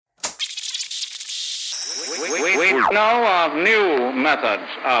know of new methods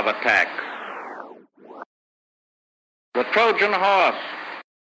of attack. The Trojan horse,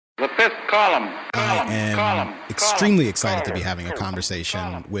 the fifth column. I am extremely excited to be having a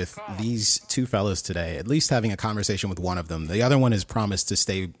conversation with these two fellows today, at least having a conversation with one of them. The other one has promised to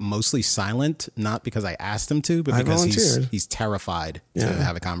stay mostly silent, not because I asked him to, but because he's terrified to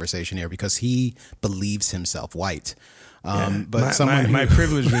have a conversation here because he believes himself white. But my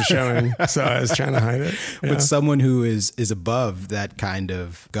privilege was showing, so I was trying to hide it. But someone who is above that kind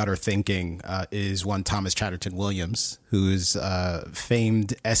of gutter thinking is one Thomas Chatterton Williams, who is a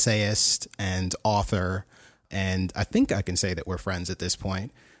famed essayist and author. And I think I can say that we're friends at this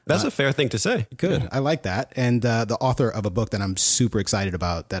point. That's a fair thing to say. Good. Yeah. I like that. And the author of a book that I'm super excited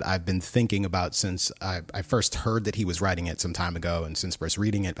about that I've been thinking about since I first heard that he was writing it some time ago and since first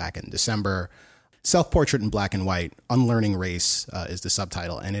reading it back in December. Self-Portrait in Black and White, Unlearning Race is the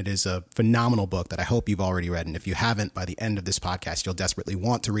subtitle, and it is a phenomenal book that I hope you've already read. And if you haven't, by the end of this podcast, you'll desperately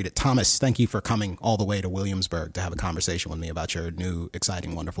want to read it. Thomas, thank you for coming all the way to Williamsburg to have a conversation with me about your new,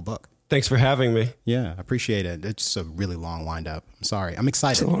 exciting, wonderful book. Thanks for having me. Yeah, I appreciate it. It's a really long wind-up. I'm sorry. I'm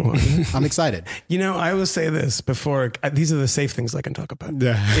excited. I'm excited. You know, I will say this before. These are the safe things I can talk about.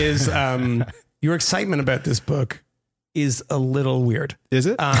 Yeah. Is your excitement about this book is a little weird. Is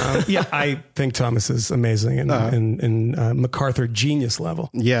it? Yeah, I think Thomas is amazing and MacArthur genius level.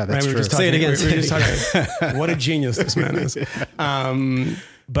 Yeah, that's true. Say it again. We were just talking, what a genius this man is.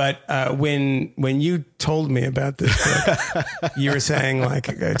 But when you told me about this book, you were saying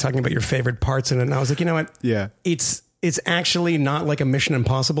talking about your favorite parts in it, and I was like, you know what? Yeah, it's actually not like a Mission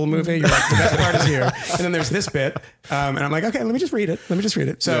Impossible movie. You're like, the best part is here. And then there's this bit. And I'm like, okay, let me just read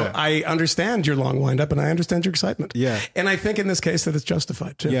it. So I understand your long wind up and I understand your excitement. Yeah. And I think in this case that it's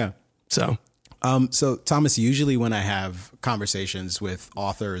justified too. Yeah. So Thomas, usually when I have conversations with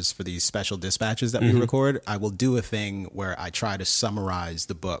authors for these special dispatches that we record, I will do a thing where I try to summarize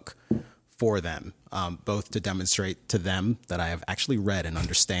the book for them, both to demonstrate to them that I have actually read and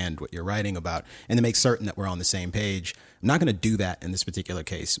understand what you're writing about and to make certain that we're on the same page. I'm not going to do that in this particular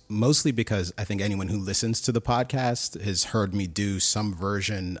case, mostly because I think anyone who listens to the podcast has heard me do some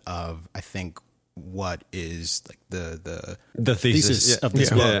version of, I think, what is like the thesis of this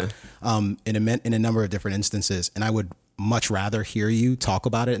book in a number of different instances. And I would much rather hear you talk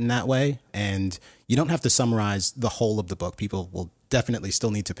about it in that way. And you don't have to summarize the whole of the book. People will definitely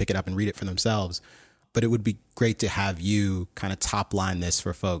still need to pick it up and read it for themselves. But it would be great to have you kind of top line this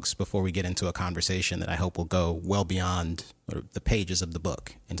for folks before we get into a conversation that I hope will go well beyond the pages of the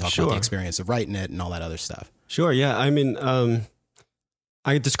book and talk about the experience of writing it and all that other stuff. Sure. Yeah. I mean,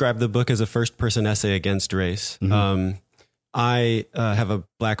 I describe the book as a first-person essay against race. I have a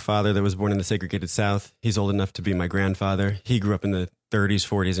black father that was born in the segregated South. He's old enough to be my grandfather. He grew up in the 30s,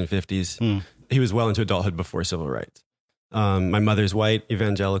 40s, and 50s. He was well into adulthood before civil rights. My mother's white,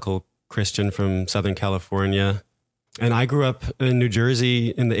 evangelical Christian from Southern California. And I grew up in New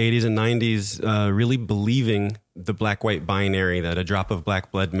Jersey in the 80s and 90s, really believing the black-white binary, that a drop of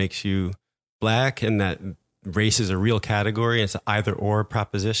black blood makes you black and that race is a real category. It's an either or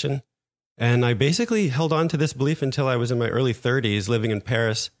proposition. And I basically held on to this belief until I was in my early 30s, living in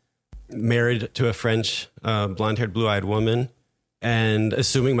Paris, married to a French blonde-haired, blue-eyed woman, and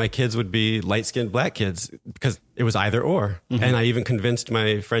assuming my kids would be light-skinned black kids because it was either or. And I even convinced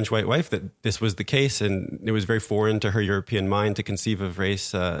my French white wife that this was the case, and it was very foreign to her European mind to conceive of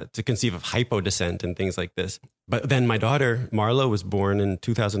race, to conceive of hypo-descent and things like this. But then my daughter, Marlo, was born in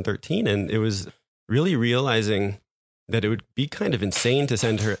 2013, and it was really realizing that it would be kind of insane to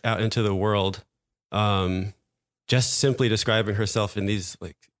send her out into the world, just simply describing herself in these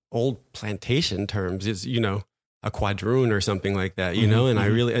like old plantation terms is, you know, a quadroon or something like that, you know? And I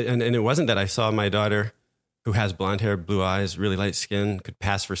really, and it wasn't that I saw my daughter who has blonde hair, blue eyes, really light skin, could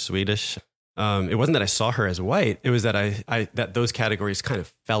pass for Swedish. It wasn't that I saw her as white. It was that that those categories kind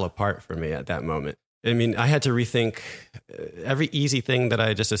of fell apart for me at that moment. I mean, I had to rethink every easy thing that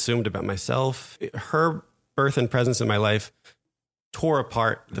I just assumed about myself. Her birth and presence in my life tore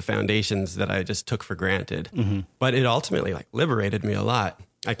apart the foundations that I just took for granted. But it ultimately like liberated me a lot.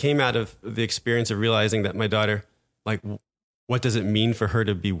 I came out of the experience of realizing that my daughter, like, what does it mean for her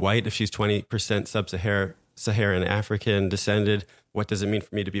to be white if she's 20% Sub-Saharan African descended? What does it mean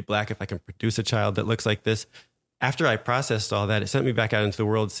for me to be black if I can produce a child that looks like this? After I processed all that, it sent me back out into the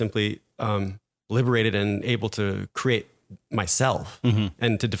world simply liberated and able to create myself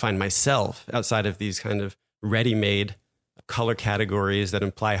and to define myself outside of these kind of ready-made color categories that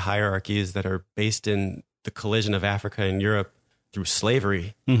imply hierarchies that are based in the collision of Africa and Europe through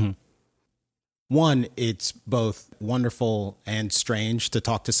slavery. One, it's both wonderful and strange to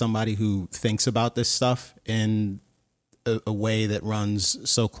talk to somebody who thinks about this stuff in a way that runs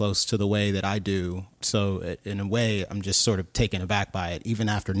so close to the way that I do. So in a way, I'm just sort of taken aback by it, even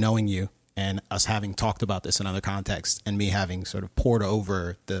after knowing you and us having talked about this in other contexts and me having sort of poured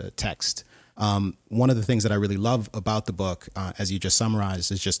over the text. One of the things that I really love about the book, as you just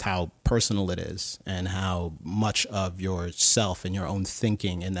summarized, is just how personal it is and how much of yourself and your own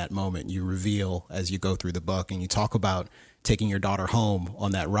thinking in that moment you reveal as you go through the book. And you talk about taking your daughter home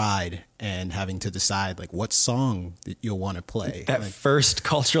on that ride and having to decide like what song that you'll want to play. That first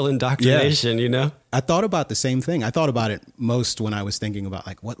cultural indoctrination, you know? I thought about the same thing. I thought about it most when I was thinking about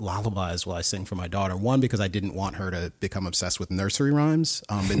like what lullabies will I sing for my daughter? One, because I didn't want her to become obsessed with nursery rhymes.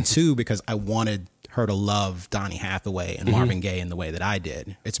 And two, because I wanted her to love Donny Hathaway and Marvin Gaye in the way that I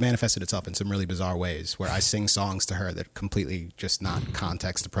did. It's manifested itself in some really bizarre ways where I sing songs to her that are completely just not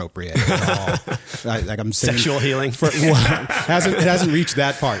context appropriate at all. Like I'm singing sexual healing. It hasn't reached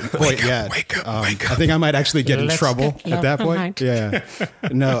that point yet. Wake up. I think I might actually get in trouble at that point. Yeah.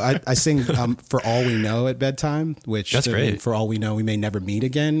 No, I sing For All We Know at bedtime, which that's great. For all we know, we may never meet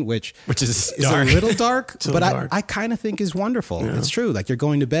again, which is a little dark, but dark. I kind of think is wonderful. Yeah. It's true. Like you're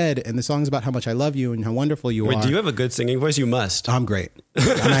going to bed and the song's about how much I love you and how wonderful you are. Do you have a good singing voice? You must. I'm great.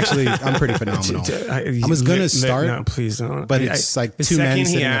 I'm pretty phenomenal. I was going to start. No, please don't. But it's like two men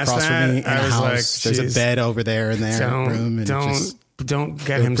sitting across from me in a house. Like, there's a bed over there in their room. And don't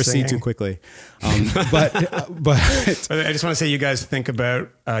get him proceed singing too quickly. But I just want to say you guys think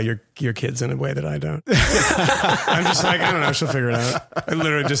about your kids in a way that I don't. I'm just like, I don't know. She'll figure it out. I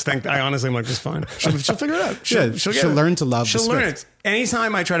literally just think, I honestly am like, just fine. She'll figure it out. She'll learn to love. She'll learn it.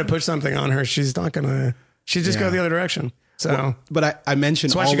 Anytime I try to push something on her, she's not gonna. She just go the other direction. So, well, but I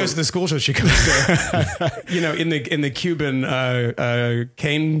mentioned that's why she goes to the school show she goes to. In the Cuban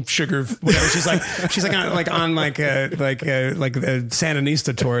cane sugar whatever. She's like on the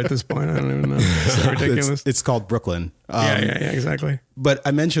Sandinista tour at this point. I don't even know. It's so ridiculous. It's called Brooklyn. Yeah, exactly. But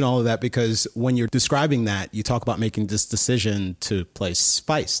I mention all of that because when you're describing that, you talk about making this decision to play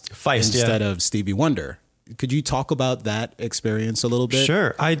Feist instead of Stevie Wonder. Could you talk about that experience a little bit?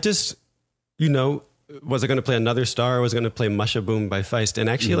 Sure. I just, was I going to play Another Star or was I going to play Musha Boom by Feist? And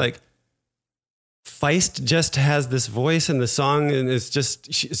actually, Feist just has this voice in the song and it's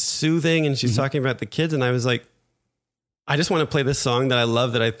just she's soothing and she's talking about the kids. And I was like, I just want to play this song that I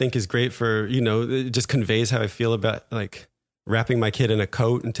love that I think is great for, it just conveys how I feel about like wrapping my kid in a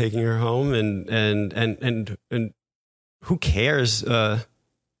coat and taking her home and who cares?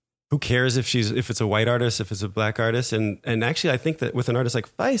 Who cares if it's a white artist, if it's a black artist? And actually I think that with an artist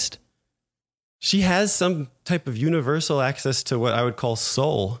like Feist, she has some type of universal access to what I would call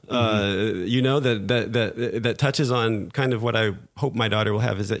soul, that touches on kind of what I hope my daughter will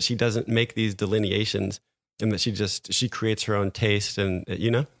have is that she doesn't make these delineations and that she creates her own taste and,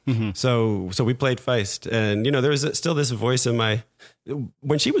 so we played Feist and, there was still this voice in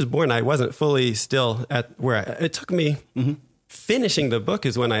when she was born, I wasn't fully still at where it took me finishing the book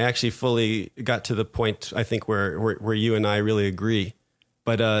is when I actually fully got to the point, I think where you and I really agree.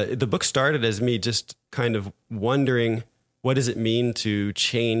 But the book started as me just kind of wondering, what does it mean to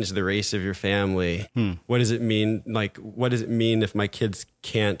change the race of your family? What does it mean? Like, what does it mean if my kids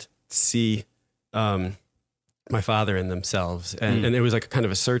can't see my father in themselves? And it was like kind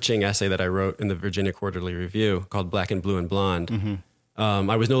of a searching essay that I wrote in the Virginia Quarterly Review called Black and Blue and Blonde.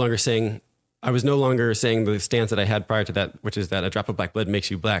 I was no longer saying the stance that I had prior to that, which is that a drop of black blood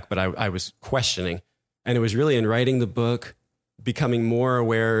makes you black. But I was questioning. And it was really in writing the book, becoming more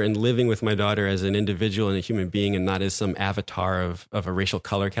aware and living with my daughter as an individual and a human being and not as some avatar of a racial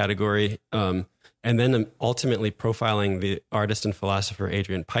color category. And then ultimately profiling the artist and philosopher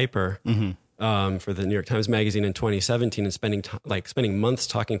Adrian Piper for the New York Times Magazine in 2017 and spending months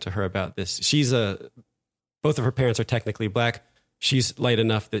talking to her about this. Both of her parents are technically black. She's light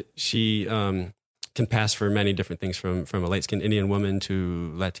enough that she can pass for many different things from a light-skinned Indian woman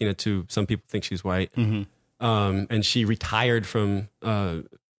to Latina to some people think she's white. And she retired from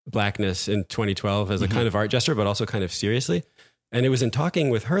blackness in 2012 as a kind of art gesture, but also kind of seriously. And it was in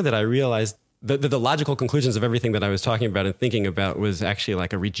talking with her that I realized that the logical conclusions of everything that I was talking about and thinking about was actually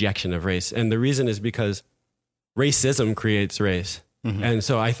like a rejection of race. And the reason is because racism creates race. And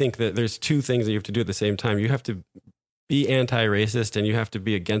so I think that there's two things that you have to do at the same time. You have to be anti-racist and you have to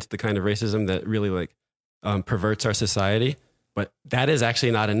be against the kind of racism that really perverts our society. But that is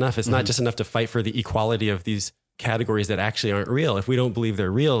actually not enough. It's not just enough to fight for the equality of these categories that actually aren't real. If we don't believe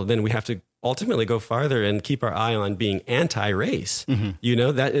they're real, then we have to ultimately go farther and keep our eye on being anti-race.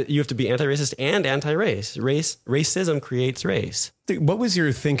 That you have to be anti-racist and anti-race. Racism creates race. What was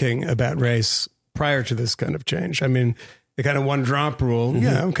your thinking about race prior to this kind of change? I mean, the kind of one drop rule.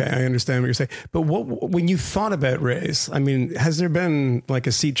 Yeah. Okay. I understand what you're saying. But when you thought about race, I mean, has there been like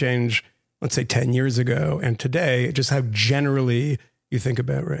a sea change, let's say 10 years ago and today, just how generally you think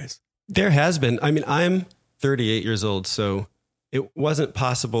about race? There has been. I mean, I'm 38 years old, so it wasn't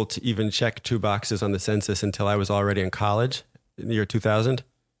possible to even check 2 boxes on the census until I was already in college in the year 2000.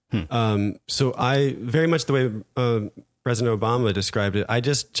 So I, very much the way President Obama described it, I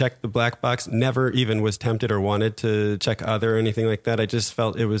just checked the black box, never even was tempted or wanted to check other or anything like that. I just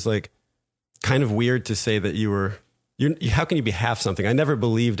felt it was like kind of weird to say that how can you be half something? I never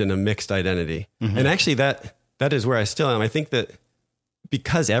believed in a mixed identity. And actually that is where I still am. I think that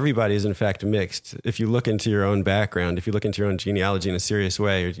because everybody is in fact mixed, if you look into your own background, if you look into your own genealogy in a serious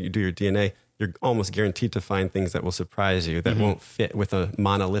way, or you do your DNA, you're almost guaranteed to find things that will surprise you, that won't fit with a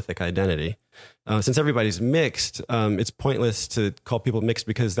monolithic identity. Since everybody's mixed, it's pointless to call people mixed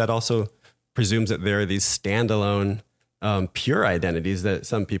because that also presumes that there are these standalone, pure identities that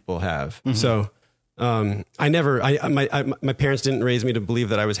some people have. So my parents didn't raise me to believe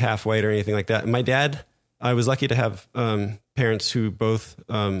that I was half white or anything like that. My dad, I was lucky to have parents who both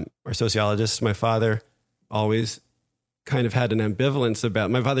are sociologists. My father always kind of had an ambivalence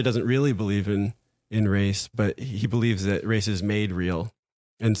about. My father doesn't really believe in race, but he believes that race is made real,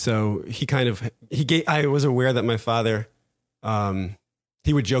 and so I was aware that my father,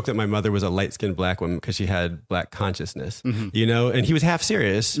 he would joke that my mother was a light-skinned black woman because she had black consciousness, you know, and he was half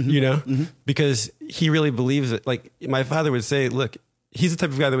serious, you know, because he really believes that. Like my father would say, look, he's the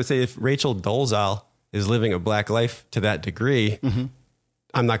type of guy that would say if Rachel Dolezal is living a black life to that degree,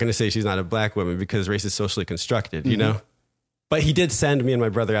 I'm not going to say she's not a black woman because race is socially constructed, you know? But he did send me and my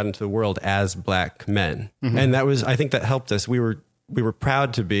brother out into the world as black men. And I think that helped us. We were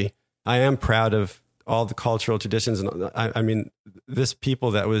proud to be. I am proud of all the cultural traditions. And I mean, this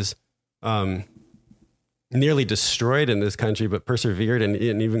people that was nearly destroyed in this country, but persevered and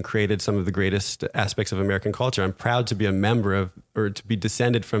even created some of the greatest aspects of American culture. I'm proud to be a member of, or to be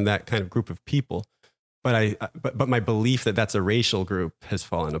descended from that kind of group of people. But my belief that that's a racial group has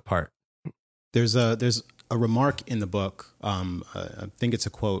fallen apart. There's a remark in the book. I think it's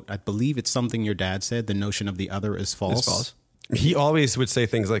a quote. I believe it's something your dad said. The notion of the other is false. It's false. He always would say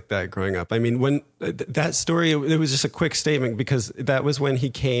things like that growing up. I mean, when that story, it was just a quick statement because that was when he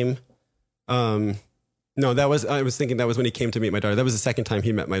came. I was thinking that was when he came to meet my daughter. That was the second time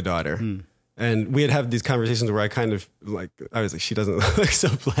he met my daughter. And we had these conversations where I was like, she doesn't look so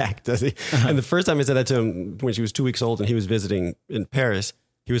black, does he? And the first time I said that to him when she was 2 weeks old and he was visiting in Paris,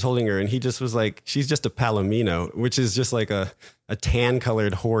 he was holding her and he just was like, she's just a palomino, which is just like a tan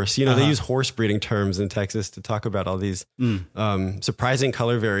colored horse. You know, they use horse breeding terms in Texas to talk about all these surprising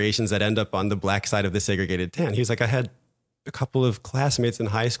color variations that end up on the black side of the segregated tan. He was like, I had a couple of classmates in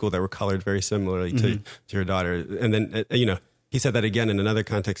high school that were colored very similarly to your daughter. And then, he said that again in another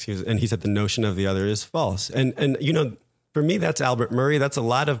context. He said the notion of the other is false. And you know, for me, that's Albert Murray. That's a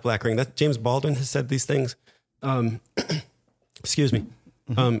lot of black writing. That James Baldwin has said these things. Excuse me.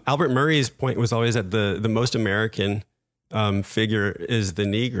 Albert Murray's point was always that the most American figure is the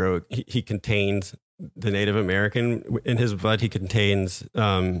Negro. He contains the Native American in his blood. He contains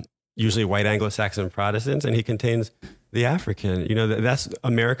usually white Anglo-Saxon Protestants, and he contains the African. You know, that's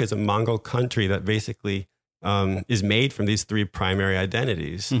America's a Mongol country that basically is made from these 3 primary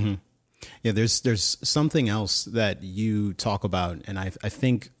identities. Yeah, there's something else that you talk about, and I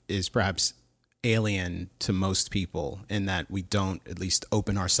think is perhaps alien to most people in that we don't at least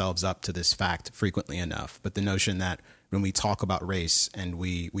open ourselves up to this fact frequently enough. But the notion that when we talk about race and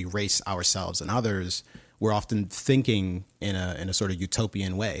we race ourselves and others, we're often thinking in a sort of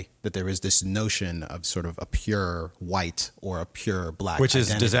utopian way that there is this notion of sort of a pure white or a pure black, which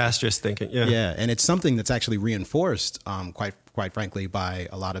identity. is disastrous thinking. Yeah, and it's something that's actually reinforced, quite frankly, by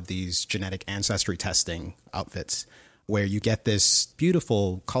a lot of these genetic ancestry testing outfits, where you get this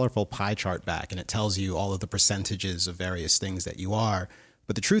beautiful, colorful pie chart back, and it tells you all of the percentages of various things that you are.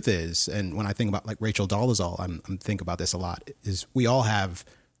 But the truth is, and when I think about like Rachel Dolezal, I'm think about this a lot, is we all have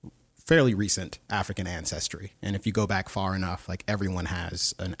fairly recent African ancestry. And if you go back far enough, like everyone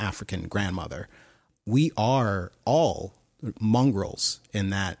has an African grandmother. We are all mongrels in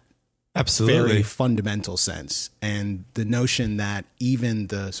that very fundamental sense. And the notion that even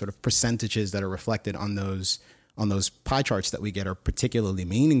the sort of percentages that are reflected on those pie charts that we get are particularly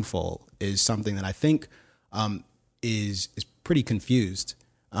meaningful is something that I think is pretty confused.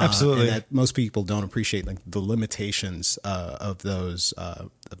 Absolutely. And that most people don't appreciate like the limitations of those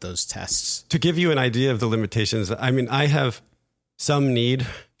tests. To give you an idea of the limitations, I mean, I have some need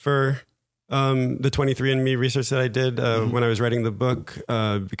for the 23andMe research that I did when I was writing the book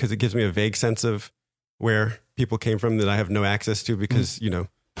because it gives me a vague sense of where people came from that I have no access to because, there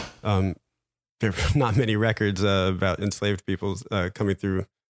are not many records about enslaved peoples coming through,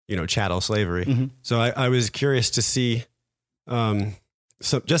 chattel slavery. So I was curious to see have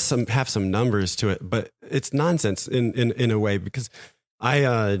some numbers to it, but it's nonsense in a way because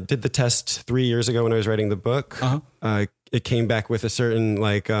I did the test 3 years ago when I was writing the book. It came back with a certain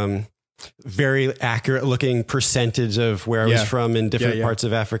very accurate looking percentage of where I was from in different parts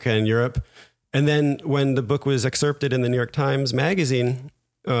of Africa and Europe. And then when the book was excerpted in the New York Times Magazine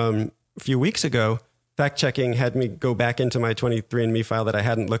a few weeks ago, fact checking had me go back into my 23andMe file that I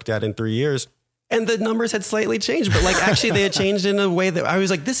hadn't looked at in 3 years. And the numbers had slightly changed, but actually they had changed in a way that I was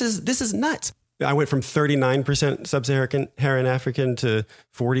like, this is nuts. I went from 39% sub-Saharan African to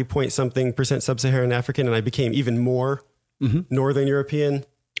 40 point something percent sub-Saharan African. And I became even more Northern European.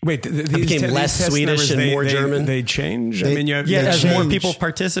 Wait, I became less Swedish and more German. They change? As more people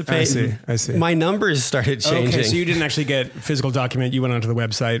participate, I see. My numbers started changing. Okay, so you didn't actually get physical document. You went onto the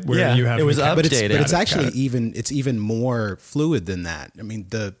website where you have it was updated. But it's actually even more fluid than that. I mean,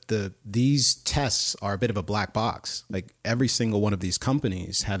 these tests are a bit of a black box. Like every single one of these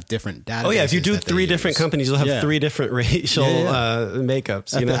companies have different data. Oh yeah, if you do 3 different companies, you'll have 3 different racial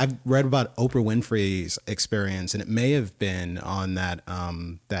makeups. I've read about Oprah Winfrey's experience, and it may have been on that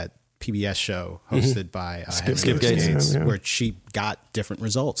PBS show hosted by Skip Gates, where she got different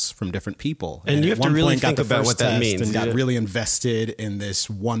results from different people. And you have to really think about what that means. And got really invested in this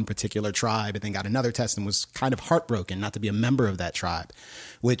one particular tribe, and then got another test and was kind of heartbroken not to be a member of that tribe,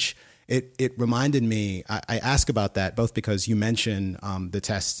 which it reminded me. I ask about that both because you mention the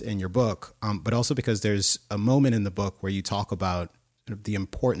tests in your book, but also because there's a moment in the book where you talk about the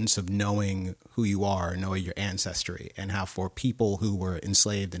importance of knowing who you are, knowing your ancestry, and how for people who were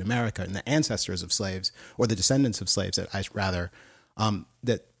enslaved in America and the ancestors of slaves, or the descendants of slaves,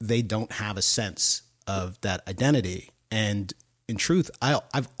 that they don't have a sense of that identity. And in truth,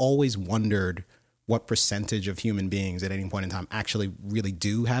 I've always wondered what percentage of human beings at any point in time actually really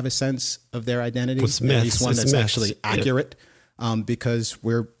do have a sense of their identity, at least one that's actually accurate, because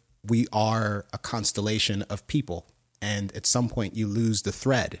we are a constellation of people. And at some point you lose the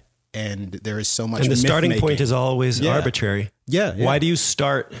thread, and there is so much. And the starting point is always arbitrary. Yeah. Why do you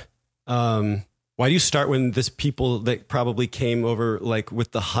start? Why do you start when this people that probably came over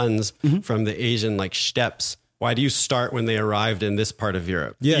with the Huns from the Asian steppes? Why do you start when they arrived in this part of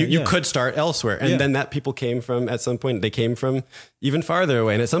Europe? You could start elsewhere, and then that people came from. At some point, they came from even farther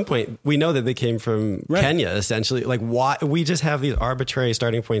away, and at some point, we know that they came from Kenya. Essentially, why we just have these arbitrary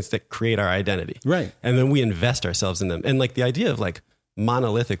starting points that create our identity, right? And then we invest ourselves in them. And the idea of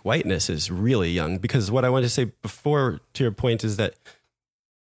monolithic whiteness is really young, because what I wanted to say before to your point is that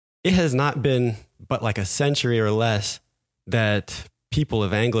it has not been but a century or less that people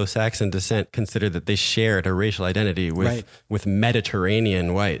of Anglo-Saxon descent considered that they shared a racial identity with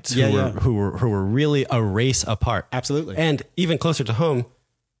Mediterranean whites who were really a race apart. Absolutely. And even closer to home,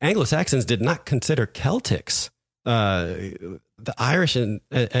 Anglo-Saxons did not consider Celtics. The Irish and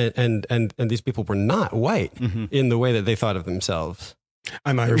these people were not white in the way that they thought of themselves.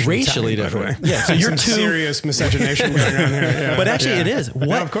 I'm Irish, racially Italian, different. By the way. Yeah, so you're serious miscegenation going on here. Yeah, but actually, it is.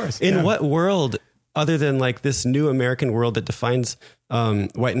 Of course. What world, other than this new American world that defines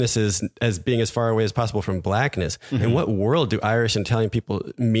whiteness as being as far away as possible from blackness, in what world do Irish and Italian people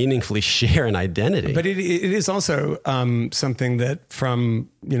meaningfully share an identity? But it is also something that from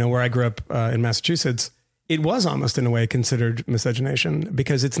where I grew up in Massachusetts, it was almost in a way considered miscegenation,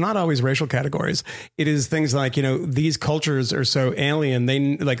 because it's not always racial categories. It is things like, these cultures are so alien.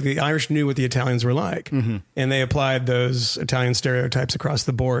 They the Irish knew what the Italians were like, and they applied those Italian stereotypes across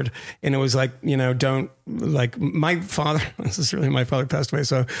the board. And it was don't my father, my father passed away,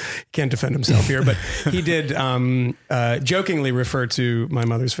 so he can't defend himself here, but he did jokingly refer to my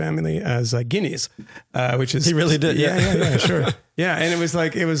mother's family as guineas, which is, he really did. Yeah, sure. Yeah. And it was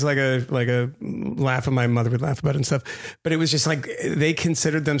like a laugh, and my mother would laugh about it and stuff, but it was just they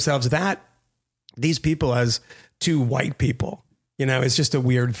considered themselves these people as two white people, it's just a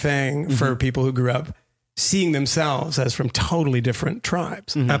weird thing for people who grew up seeing themselves as from totally different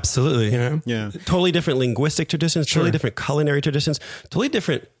tribes. Absolutely. Totally different linguistic traditions, totally different culinary traditions, totally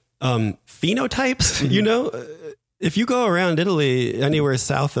different phenotypes. If you go around Italy, anywhere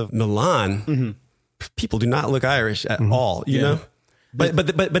south of Milan, people do not look Irish at all, you know?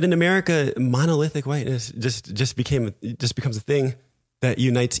 But in America, monolithic whiteness just becomes a thing that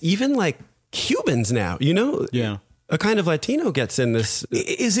unites even Cubans now, Yeah. a kind of Latino gets in this.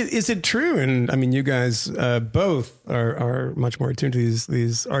 Is it true? And I mean, you guys both are much more attuned to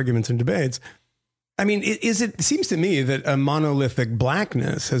these arguments and debates. I mean, it seems to me that a monolithic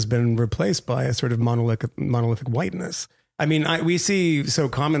blackness has been replaced by a sort of monolithic whiteness. I mean, we see so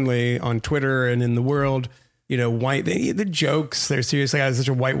commonly on Twitter and in the world, white, the jokes, they're seriously, it's such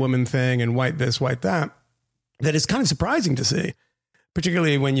a white woman thing and white this, white that it's kind of surprising to see,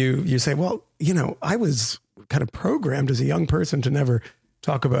 particularly when you say, well, I was kind of programmed as a young person to never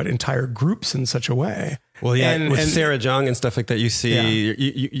talk about entire groups in such a way. Well, yeah, with Sarah Jung and stuff like that, you see,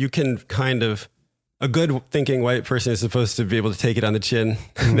 you can kind of, a good thinking white person is supposed to be able to take it on the chin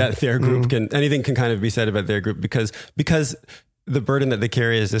that their group anything can kind of be said about their group because the burden that they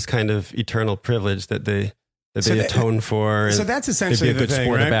carry is this kind of eternal privilege that they atone for. And so that's essentially a good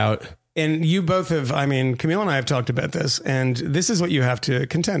sport right? about. And you both have, Camille and I have talked about this, and this is what you have to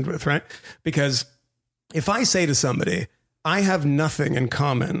contend with, right? Because if I say to somebody, I have nothing in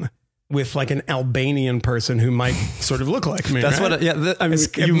common with like an Albanian person who might sort of look like me. That's right?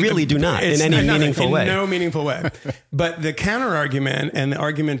 You really do not in any meaningful way. No meaningful way. But the counter argument and the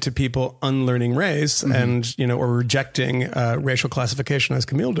argument to people unlearning race and, or rejecting racial classification as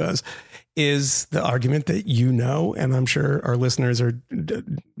Camille does is the argument that and I'm sure our listeners are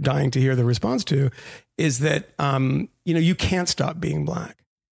dying to hear the response to, is that, you can't stop being black.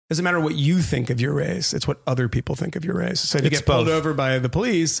 Doesn't matter what you think of your race. It's what other people think of your race. So if you get pulled over by the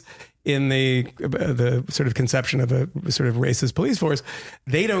police in the sort of conception of a sort of racist police force,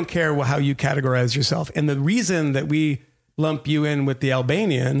 they don't care how you categorize yourself. And the reason that we lump you in with the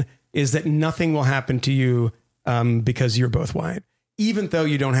Albanian is that nothing will happen to you because you're both white, even though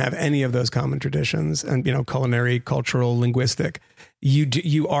you don't have any of those common traditions and, culinary, cultural, linguistic.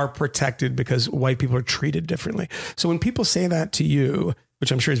 You are protected because white people are treated differently. So when people say that to you,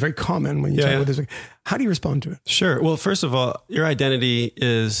 which I'm sure is very common when you talk about this, how do you respond to it? Sure. Well, first of all, your identity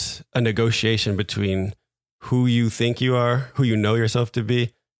is a negotiation between who you think you are, who you know yourself to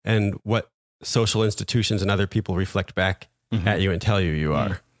be, and what social institutions and other people reflect back at you and tell you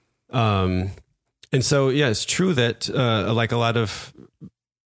are. And so, it's true that like a lot of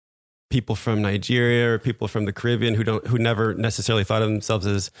people from Nigeria or people from the Caribbean who never necessarily thought of themselves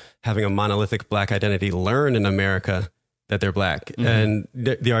as having a monolithic black identity learn in America that they're black. And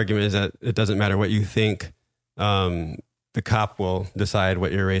the argument is that it doesn't matter what you think. The cop will decide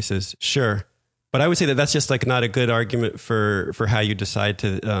what your race is. Sure. But I would say that that's just like not a good argument for how you decide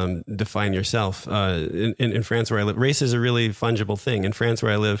to define yourself. In France where I live, race is a really fungible thing. In France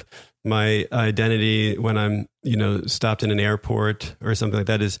where I live, my identity when I'm, stopped in an airport or something like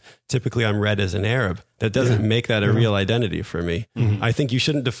that is typically I'm read as an Arab. That doesn't make that a real identity for me. I think you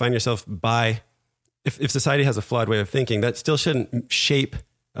shouldn't define yourself by, if society has a flawed way of thinking, that still shouldn't shape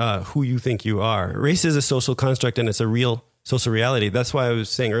who you think you are. Race is a social construct and it's a real social reality. That's why I was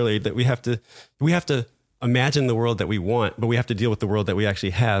saying earlier that we have to imagine the world that we want, but we have to deal with the world that we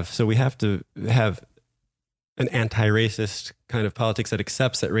actually have. So we have to have an anti-racist kind of politics that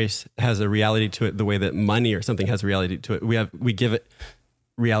accepts that race has a reality to it the way that money or something has a reality to it. We give it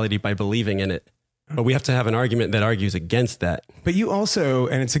reality by believing in it. But we have to have an argument that argues against that. But you also,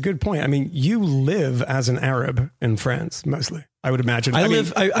 and it's a good point, you live as an Arab in France, mostly, I would imagine. I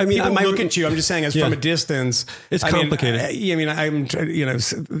people look at you, I'm just saying, as from a distance. It's complicated. I'm,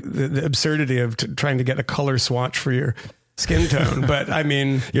 the absurdity of trying to get a color swatch for your skin tone, but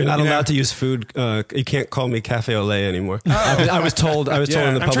you're not allowed to use food. You can't call me cafe au lait anymore. I was told in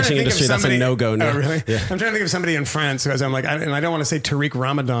the publishing industry that's a no-go now. Oh, really? Yeah. I'm trying to think of somebody in France because I'm like, and I don't want to say Tariq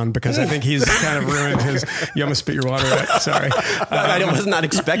Ramadan because I think he's kind of ruined his. You almost spit your water out. Sorry, I was not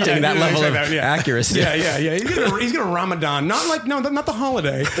expecting that level of accuracy. Yeah. He's gonna Ramadan, not the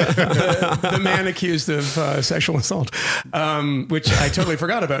holiday. The man accused of sexual assault, which I totally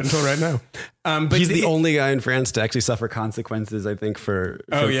forgot about until right now. But he's the only guy in France to actually suffer consequences, I think, from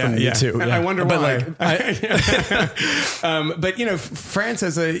Me Too. And I wonder why. But France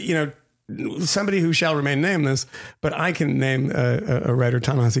has somebody who shall remain nameless, but I can name a writer,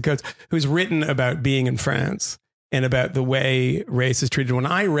 Ta-Nehisi Coates, who's written about being in France and about the way race is treated. When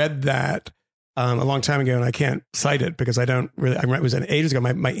I read that a long time ago, and I can't cite it because I don't really, it was ages ago.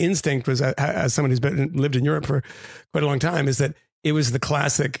 My instinct was, as someone who's lived in Europe for quite a long time, is that it was the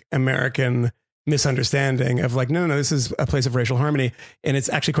classic American misunderstanding of like, no, this is a place of racial harmony. And it's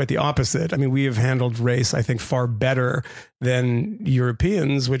actually quite the opposite. We have handled race, I think, far better than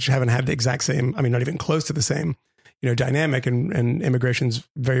Europeans, which haven't had the exact same, not even close to the same, dynamic, and immigration's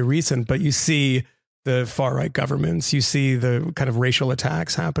very recent, but you see the far right governments, you see the kind of racial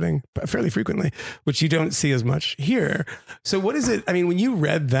attacks happening fairly frequently, which you don't see as much here. So what is it? When you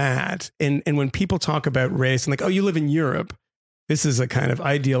read that and when people talk about race and like, oh, you live in Europe, this is a kind of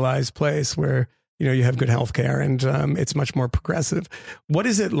idealized place where, you have good healthcare and it's much more progressive. What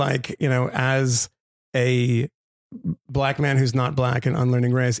is it like, as a black man who's not black and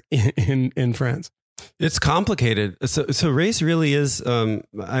unlearning race in France? It's complicated. So race really is,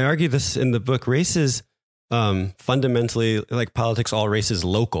 I argue this in the book, race is fundamentally, like politics, all race is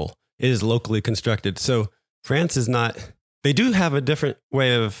local. It is locally constructed. So France is not, they do have a different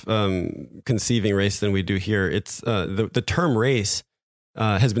way of conceiving race than we do here. It's the term race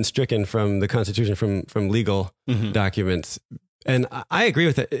has been stricken from the Constitution, from legal documents. And I agree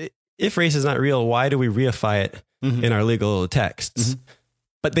with it. If race is not real, why do we reify it in our legal texts?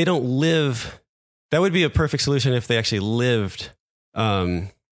 But they don't live. That would be a perfect solution if they actually lived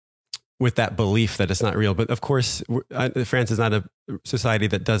with that belief that it's not real. But of course, France is not a society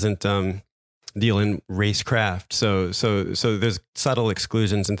that doesn't deal in racecraft. So there's subtle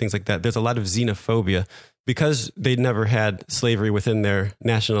exclusions and things like that. There's a lot of xenophobia because they never had slavery within their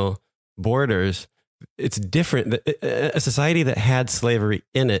national borders. It's different. A society that had slavery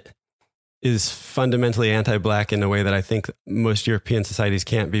in it is fundamentally anti-black in a way that I think most European societies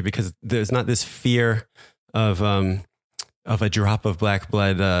can't be, because there's not this fear of a drop of black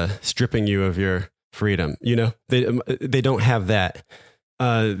blood stripping you of your freedom. You know, they don't have that.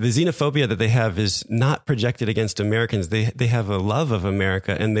 The xenophobia that they have is not projected against Americans. They have a love of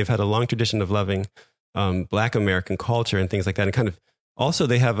America, and they've had a long tradition of loving Black American culture and things like that. And kind of also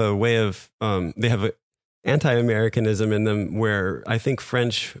they have a way of they have a anti-Americanism in them, where I think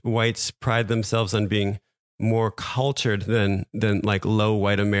French whites pride themselves on being more cultured than like low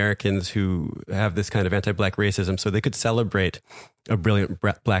white Americans who have this kind of anti-black racism. So they could celebrate a brilliant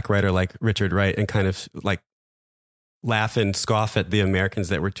black writer like Richard Wright and kind of like laugh and scoff at the Americans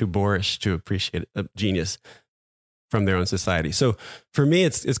that were too boorish to appreciate a genius from their own society. So for me,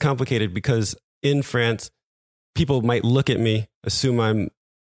 it's complicated because in France, people might look at me, assume I'm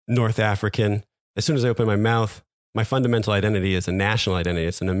North African. As soon as I open my mouth, my fundamental identity is a national identity.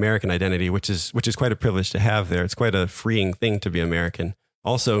 It's an American identity, which is quite a privilege to have there. It's quite a freeing thing to be American.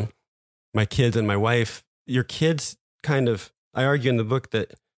 Also, my kids and my wife, your kids kind of, I argue in the book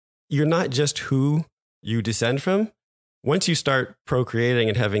that you're not just who you descend from. Once you start procreating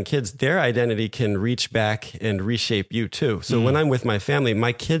and having kids, their identity can reach back and reshape you too. So when I'm with my family,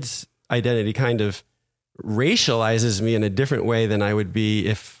 my kids' identity kind of racializes me in a different way than I would be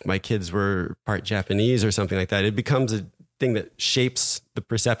if my kids were part Japanese or something like that. It becomes a thing that shapes the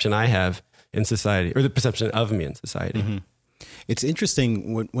perception I have in society, or the perception of me in society. It's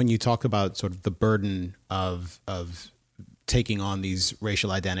interesting when you talk about sort of the burden of taking on these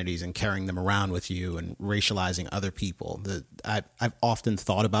racial identities and carrying them around with you and racializing other people. I've often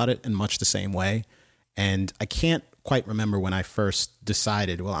thought about it in much the same way. And I can't quite remember when I first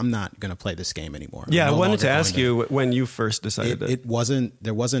decided, well, I'm not going to play this game anymore. Yeah, I wanted to ask you when you first decided that.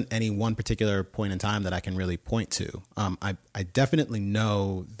 There wasn't any one particular point in time that I can really point to. I definitely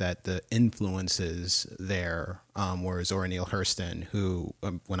know that the influences there were Zora Neale Hurston, who,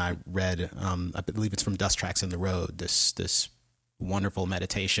 when I read, I believe it's from Dust Tracks in the Road, this wonderful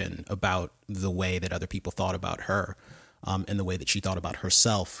meditation about the way that other people thought about her. And the way that she thought about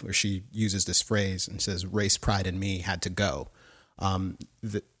herself, where she uses this phrase and says, race, pride, and me had to go.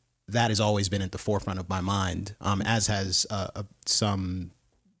 That has always been at the forefront of my mind, as has some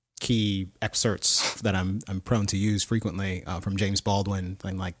key excerpts that I'm prone to use frequently from James Baldwin,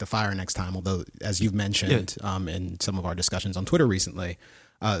 thing like The Fire Next Time, although, as you've mentioned in some of our discussions on Twitter recently,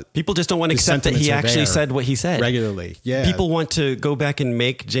 people just don't want to accept that he actually said what he said. Regularly, yeah. People want to go back and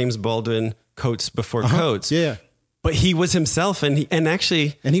make James Baldwin quotes before quotes. Yeah. But he was himself, and he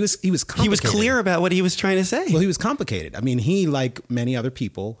was clear about what he was trying to say. Well, he was complicated. I mean, he, like many other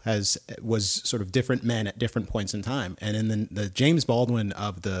people, was sort of different men at different points in time. And in the James Baldwin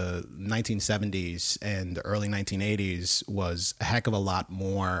of the 1970s and the early 1980s was a heck of a lot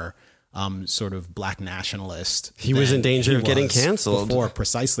more sort of black nationalist. He was in danger of getting canceled. Before,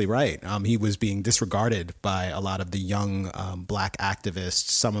 precisely right. He was being disregarded by a lot of the young black activists,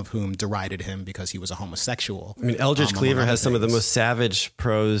 some of whom derided him because he was a homosexual. I mean, Eldridge Cleaver has some of the most savage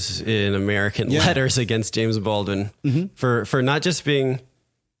prose in American letters against James Baldwin for not just being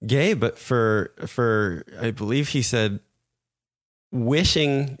gay, but for I believe he said,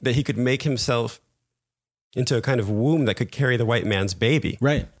 wishing that he could make himself into a kind of womb that could carry the white man's baby.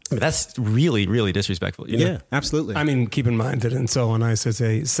 Right. I mean, that's really, really disrespectful. You know? Yeah, absolutely. I mean, keep in mind that in So On Ice is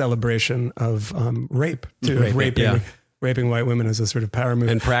a celebration of rape, raping white women as a sort of power move.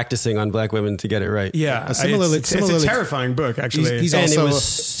 And practicing on black women to get it right. Yeah. It's a terrifying book, actually. He's and also, it was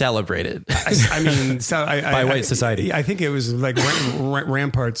celebrated by white society. I think it was like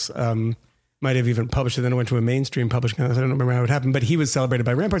Ramparts might have even published it, then it went to a mainstream publishing. I don't remember how it happened, but he was celebrated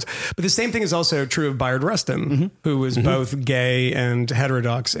by Ramparts. But the same thing is also true of Bayard Rustin, who was both gay and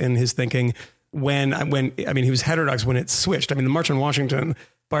heterodox in his thinking. when I mean, he was heterodox when it switched. I mean, the March on Washington,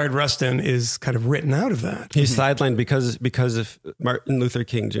 Bayard Rustin is kind of written out of that. He's sidelined because of Martin Luther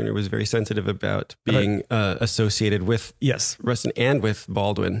King Jr. was very sensitive about being associated with Rustin and with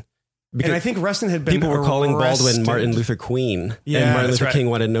Baldwin. Because and I think Rustin had been people were calling Baldwin arrested. Martin Luther Queen, Yeah, and Martin that's Luther right. King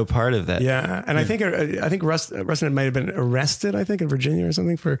wanted no part of that. Yeah, and I think Rustin might have been arrested. I think in Virginia or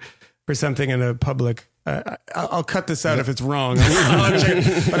something for something in a public. I'll cut this out if it's wrong, I'll check,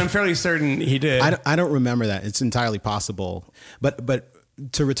 but I'm fairly certain he did. I don't remember that. It's entirely possible. But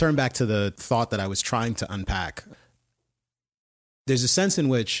to return back to the thought that I was trying to unpack, there's a sense in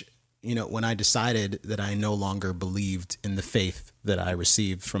which, when I decided that I no longer believed in the faith that I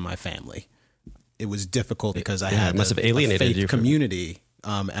received from my family, it was difficult because I had must have alienated faith you from community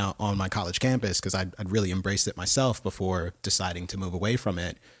out on my college campus, because I'd really embraced it myself before deciding to move away from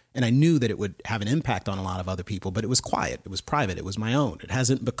it. And I knew that it would have an impact on a lot of other people, but it was quiet. It was private. It was my own. It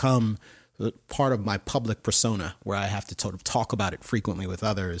hasn't become part of my public persona where I have to sort of talk about it frequently with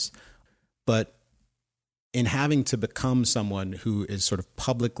others. But in having to become someone who is sort of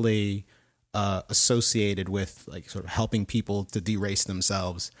publicly associated with like sort of helping people to de-race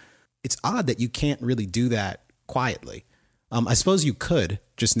themselves, it's odd that you can't really do that quietly. I suppose you could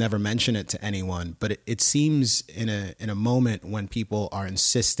just never mention it to anyone, but it seems in a moment when people are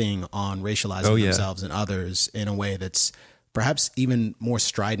insisting on racializing themselves and others in a way that's perhaps even more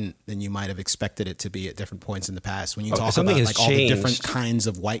strident than you might have expected it to be at different points in the past. When you talk about like all the different kinds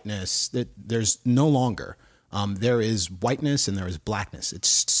of whiteness, that there's no longer. There is whiteness and there is blackness.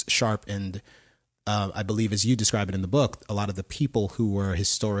 It's sharp, and I believe, as you describe it in the book, a lot of the people who were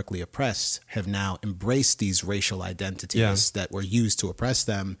historically oppressed have now embraced these racial identities that were used to oppress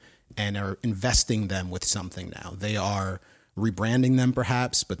them and are investing them with something now. They are rebranding them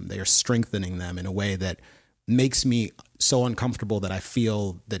perhaps, but they are strengthening them in a way that makes me so uncomfortable that I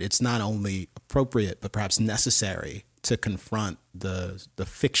feel that it's not only appropriate, but perhaps necessary to confront the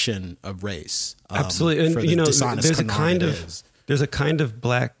fiction of race. Absolutely. And, there's a kind of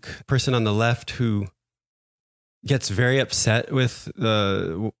black person on the left who gets very upset with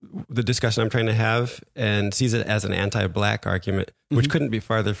the discussion I'm trying to have and sees it as an anti-black argument, which couldn't be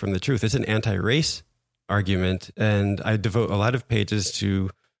farther from the truth. It's an anti-race argument. And I devote a lot of pages to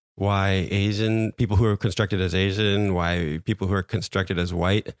why Asian people who are constructed as Asian, why people who are constructed as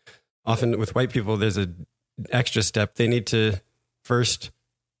white, often with white people, there's an extra step. They need to first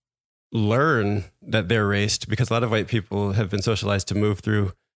learn that they're raced, because a lot of white people have been socialized to move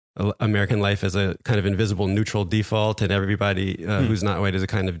through American life as a kind of invisible neutral default, and everybody who's not white is a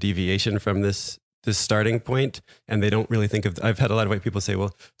kind of deviation from this starting point. And they don't really think of, I've had a lot of white people say,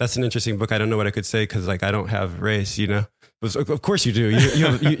 well, that's an interesting book. I don't know what I could say because like I don't have race, But of course you do. You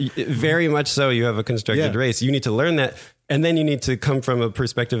have very much so. You have a constructed race. You need to learn that, and then you need to come from a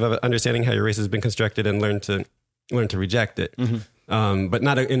perspective of understanding how your race has been constructed and learn to reject it. But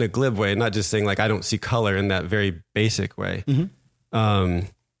not in a glib way, not just saying like, I don't see color in that very basic way. So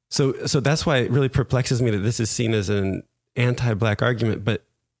that's why it really perplexes me that this is seen as an anti-black argument. But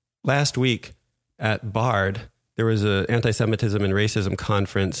last week at Bard, there was an anti-Semitism and racism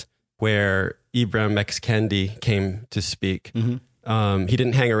conference where Ibram X. Kendi came to speak. He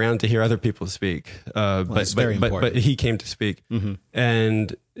didn't hang around to hear other people speak, but he came to speak.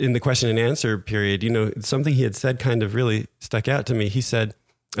 And in the question and answer period, something he had said kind of really stuck out to me. He said,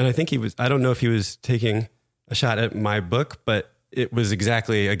 and I don't know if he was taking a shot at my book, but it was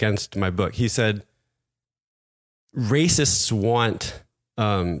exactly against my book. He said, racists want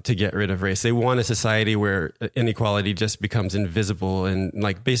to get rid of race. They want a society where inequality just becomes invisible. And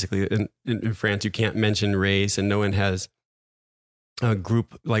like basically in France, you can't mention race and no one has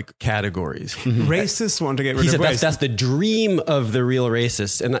group like categories. Racists want to get rid of race. That's the dream of the real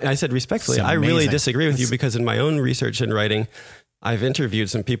racists. And I said, respectfully, I really disagree with you, because in my own research and writing, I've interviewed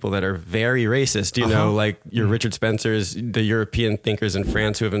some people that are very racist, like your Richard Spencer's, the European thinkers in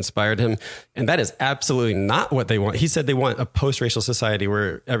France who have inspired him. And that is absolutely not what they want. He said they want a post-racial society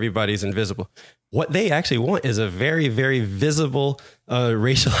where everybody's invisible. What they actually want is a very, very visible,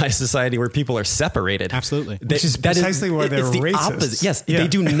 racialized society where people are separated. Absolutely. Which is precisely why they're racist. Yes, they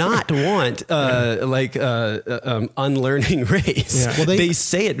do not want unlearning race. Yeah. Well, they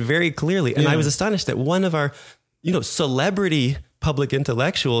say it very clearly. And I was astonished that one of our celebrity public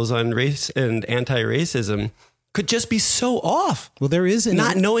intellectuals on race and anti-racism could just be so off. Well, there is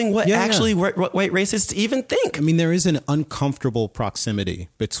not knowing what what white racists even think. I mean, there is an uncomfortable proximity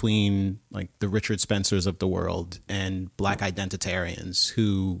between like the Richard Spencers of the world and black identitarians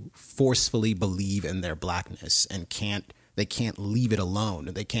who forcefully believe in their blackness and can't they can't leave it alone.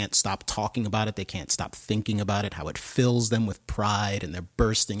 They can't stop talking about it. They can't stop thinking about it, how it fills them with pride, and they're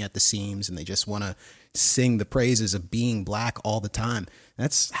bursting at the seams, and they just want to sing the praises of being black all the time.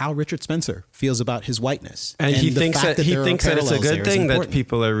 That's how Richard Spencer feels about his whiteness. And he thinks that it's a good thing that important.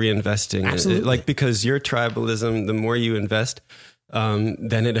 people are reinvesting. Absolutely. Like, because your tribalism, the more you invest,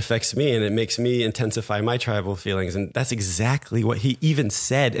 then it affects me, and it makes me intensify my tribal feelings. And that's exactly what he even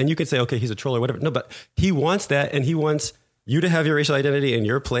said. And you could say, okay, he's a troll or whatever. No, but he wants that, and he wants you to have your racial identity in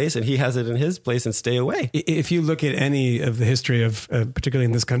your place, and he has it in his place, and stay away. If you look at any of the history of, particularly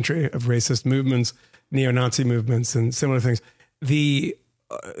in this country, of racist movements, neo-Nazi movements and similar things, the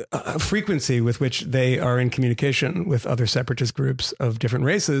frequency with which they are in communication with other separatist groups of different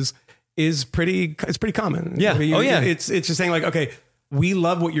races is pretty common. Yeah. It's just saying like, okay, we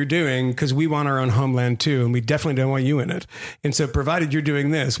love what you're doing because we want our own homeland too, and we definitely don't want you in it. And so provided you're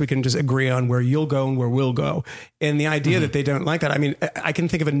doing this, we can just agree on where you'll go and where we'll go. And the idea that they don't like that, I mean, I can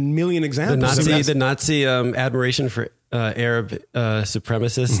think of a million examples. The Nazi admiration for Arab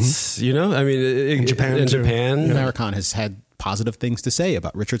supremacists, you know, I mean, in Japan. Americon has had positive things to say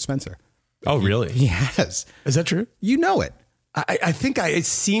about Richard Spencer. Oh, really? He has. Is that true? You know it. I think it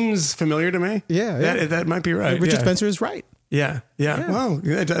seems familiar to me. Yeah. That might be right. Richard Spencer is right. Yeah. Well,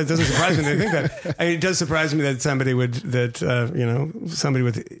 it doesn't surprise me to think that. I mean, it does surprise me that somebody with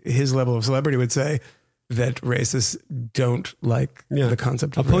his level of celebrity would say that racists don't like the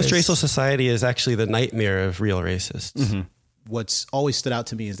concept of a post-racial society is actually the nightmare of real racists. Mm-hmm. What's always stood out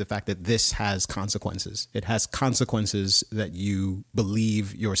to me is the fact that this has consequences. It has consequences that you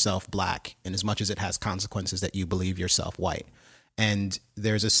believe yourself black, in as much as it has consequences that you believe yourself white. And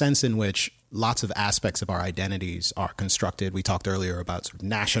there's a sense in which lots of aspects of our identities are constructed. We talked earlier about sort of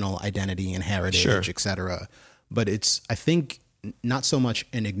national identity and heritage, et cetera. But it's, I think, not so much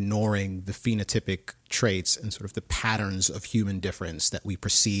in ignoring the phenotypic traits and sort of the patterns of human difference that we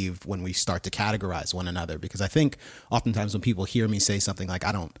perceive when we start to categorize one another. Because I think oftentimes when people hear me say something like,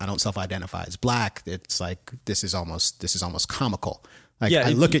 I don't self-identify as black, it's like, this is almost comical. Like,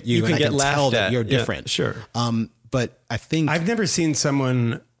 I look at you and I can tell that you're different. Sure. But I think I've never seen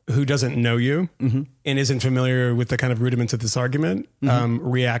someone who doesn't know you and isn't familiar with the kind of rudiments of this argument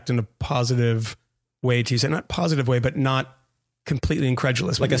react in a positive way to you. Say not positive way, but not completely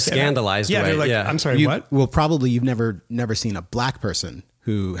incredulous. Like a scandalized way. They're like, I'm sorry, what? Well, probably you've never seen a black person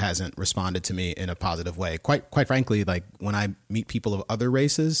who hasn't responded to me in a positive way. Quite frankly, like when I meet people of other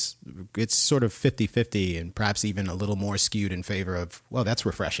races, it's sort of 50-50 and perhaps even a little more skewed in favor of, well, that's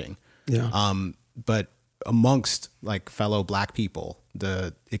refreshing. Yeah. But amongst like fellow black people,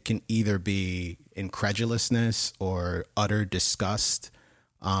 it can either be incredulousness or utter disgust.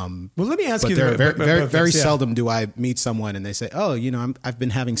 Well, let me ask you. Very seldom do I meet someone and they say, "Oh, I've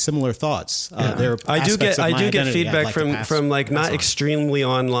been having similar thoughts." I do get feedback from like not extremely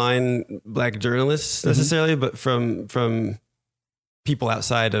online black journalists necessarily, but from people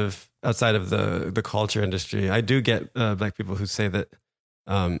outside of the culture industry. I do get black people who say that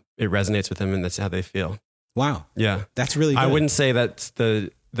it resonates with them and that's how they feel. Wow. Yeah, that's really good. I wouldn't say that's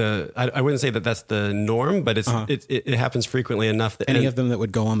I wouldn't say that that's the norm, but it happens frequently enough that any of them that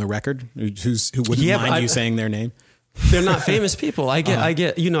would go on the record who wouldn't mind you saying their name. They're not famous people. I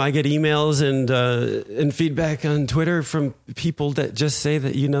get emails and feedback on Twitter from people that just say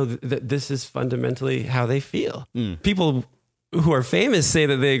that that this is fundamentally how they feel. People who are famous say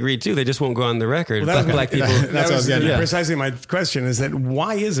that they agree too. They just won't go on the record. Well, black people. That was precisely my question. Is that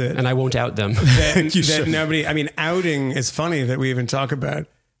why is it? And I won't out them. that nobody. I mean, outing is funny that we even talk about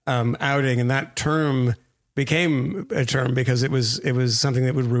outing, and that term became a term because it was something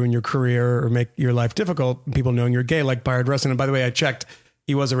that would ruin your career or make your life difficult. People knowing you're gay, like Bayard Rustin. And by the way, I checked;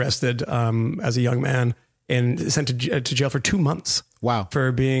 he was arrested as a young man and sent to jail for 2 months. Wow.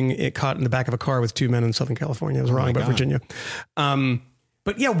 For being caught in the back of a car with two men in Southern California. I was wrong about Virginia.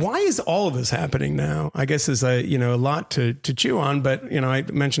 But yeah, why is all of this happening now? I guess there's a lot to chew on, but I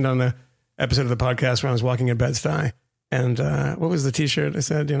mentioned on the episode of the podcast when I was walking in Bed-Stuy and what was the t-shirt? I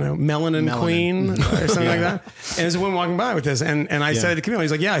said, Melanin Queen or something like that. And there's a woman walking by with this. And I said to Camille,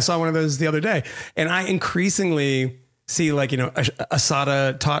 he's like, yeah, I saw one of those the other day. And I increasingly see like,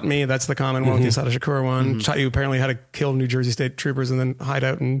 Asada taught me, that's the common one, the Asada Shakur one, taught you apparently how to kill New Jersey state troopers and then hide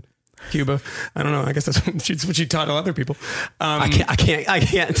out in Cuba. I don't know. I guess that's what she taught other people. I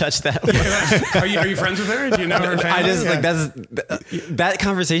can't touch that one. Are you friends with her? Do you know her family? I just that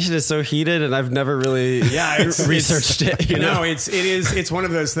conversation is so heated, and I've never really researched it. It's one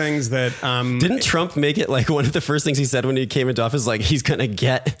of those things that didn't Trump make it like one of the first things he said when he came into office, like he's gonna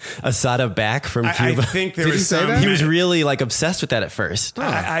get Assad back from Cuba. I think there Did was he say some. that? He was really like obsessed with that at first.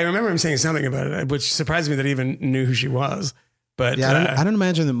 I remember him saying something about it, which surprised me that he even knew who she was. But Yeah, I don't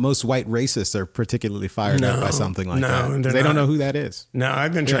imagine that most white racists are particularly fired up by something like that. They don't know who that is. No,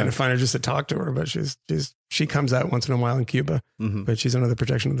 I've been trying to find her just to talk to her, but she comes out once in a while in Cuba, but she's under the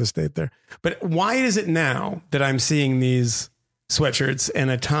protection of the state there. But why is it now that I'm seeing these sweatshirts in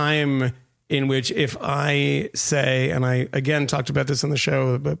a time in which if I say, and I again talked about this on the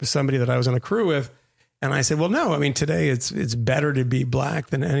show, but somebody that I was on a crew with, and I said, well, no, I mean, today it's better to be black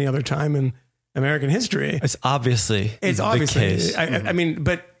than any other time in American history. It's obviously the case. I mean,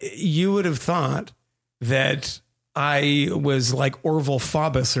 but you would have thought that I was like Orville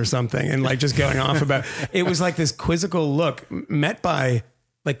Faubus or something, and like just going off about it was like this quizzical look met by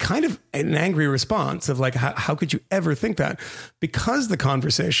like kind of an angry response of like, how could you ever think that? Because the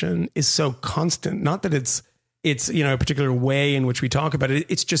conversation is so constant, not that it's a particular way in which we talk about it.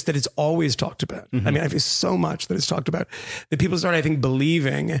 It's just that it's always talked about. I mean, I feel so much that it's talked about that people start, I think,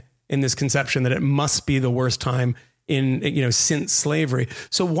 believing in this conception that it must be the worst time in, since slavery.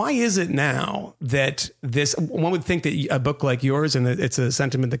 So why is it now that one would think that a book like yours, and it's a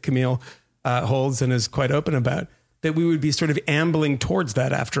sentiment that Camille holds and is quite open about, that we would be sort of ambling towards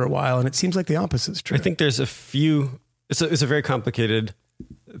that after a while. And it seems like the opposite is true. I think there's it's a very complicated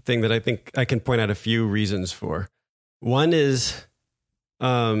thing that I think I can point out a few reasons for. One is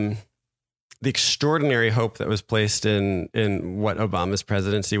the extraordinary hope that was placed in what Obama's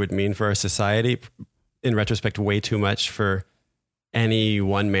presidency would mean for our society. In retrospect, way too much for any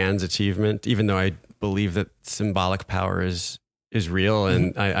one man's achievement, even though I believe that symbolic power is real.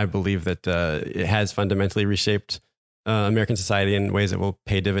 And I believe that it has fundamentally reshaped American society in ways that will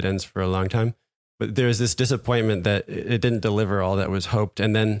pay dividends for a long time. But there's this disappointment that it didn't deliver all that was hoped.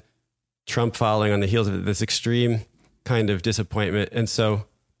 And then Trump following on the heels of it, this extreme kind of disappointment. And so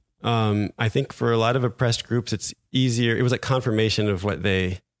I think for a lot of oppressed groups, it's easier. It was like confirmation of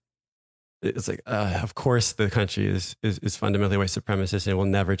it's like, of course, the country is fundamentally white supremacist and it will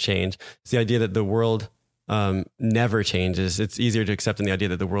never change. It's the idea that the world never changes. It's easier to accept than the idea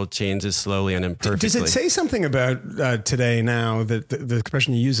that the world changes slowly and imperfectly. Does it say something about today now that the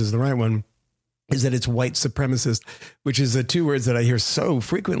expression you use is the right one? Is that it's white supremacist, which is the two words that I hear so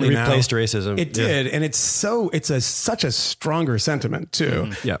frequently now. Replaced racism. It did. And it's such a stronger sentiment too.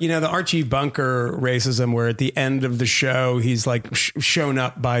 Mm-hmm. Yeah. The Archie Bunker racism, where at the end of the show, he's like shown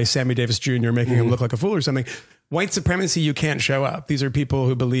up by Sammy Davis Jr., making him look like a fool or something. White supremacy, you can't show up. These are people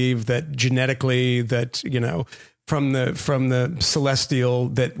who believe that genetically that, from the celestial,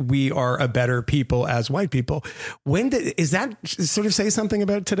 that we are a better people as white people. Is that sort of say something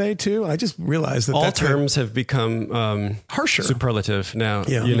about today too? I just realized that all terms have become harsher, superlative now.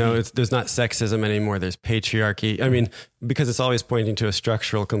 Yeah. There's not sexism anymore. There's patriarchy. I mean, because it's always pointing to a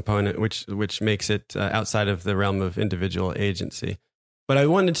structural component, which makes it outside of the realm of individual agency. But I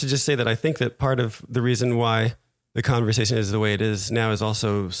wanted to just say that I think that part of the reason why the conversation is the way it is now is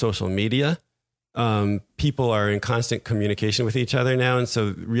also social media. People are in constant communication with each other now. And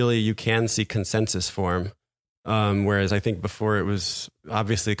so really you can see consensus form. Whereas I think before it was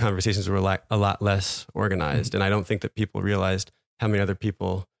obviously conversations were a lot less organized. And I don't think that people realized how many other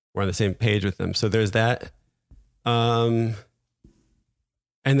people were on the same page with them. So there's that. And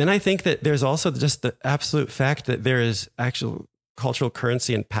then I think that there's also just the absolute fact that there is actual cultural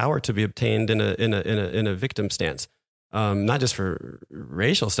currency and power to be obtained in a victim stance. Not just for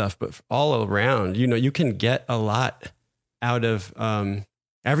racial stuff, but all around. You can get a lot out of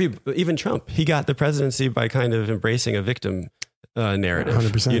even Trump. He got the presidency by kind of embracing a victim narrative.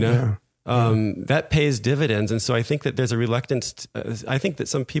 100%. That pays dividends, and so I think that there's a reluctance. I think that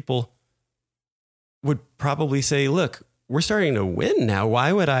some people would probably say, "Look, we're starting to win now.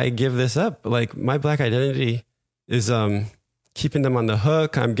 Why would I give this up? Like my Black identity is keeping them on the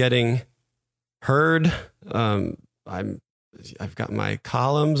hook. I'm getting heard." I've got my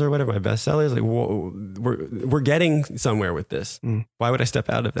columns or whatever, my bestsellers. Like, whoa, we're getting somewhere with this. Why would I step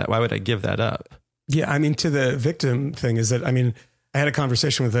out of that? Why would I give that up? Yeah, I mean, to the victim thing is that, I mean, I had a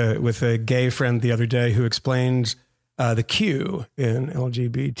conversation with a gay friend the other day who explained the Q in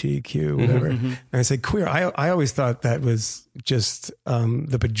LGBTQ, whatever. And I said queer. I always thought that was just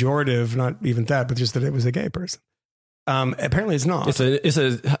the pejorative, not even that, but just that it was a gay person. Apparently it's not. It's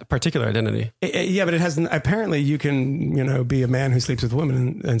a particular identity. Yeah, but it hasn't. Apparently you can, be a man who sleeps with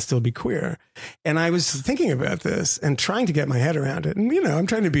women and still be queer. And I was thinking about this and trying to get my head around it. And, I'm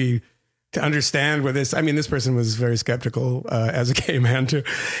trying to understand where this person was very skeptical as a gay man too.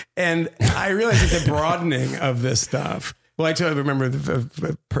 And I realized that the broadening of this stuff. Well, I remember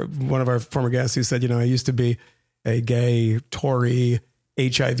one of our former guests who said, I used to be a gay Tory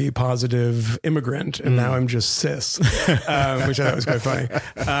HIV positive immigrant, and now I'm just cis, which I thought was quite funny.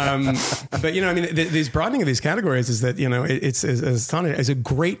 But these broadening of these categories is that it's astonishing. It's a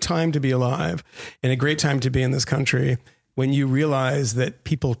great time to be alive, and a great time to be in this country when you realize that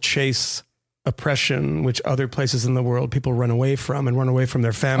people chase oppression, which other places in the world people run away from and run away from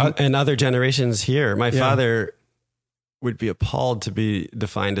their family and other generations here. My father would be appalled to be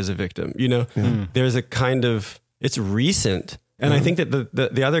defined as a victim. There's a kind of, it's recent. And I think that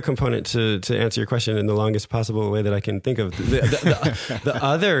the other component to answer your question in the longest possible way that I can think of, the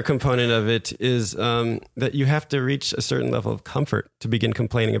other component of it is that you have to reach a certain level of comfort to begin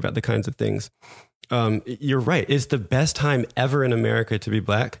complaining about the kinds of things. You're right. It's the best time ever in America to be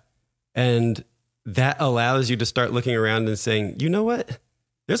black. And that allows you to start looking around and saying, you know what?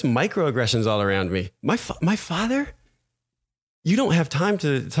 There's microaggressions all around me. My father, you don't have time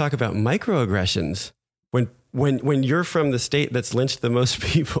to talk about microaggressions when you're from the state that's lynched the most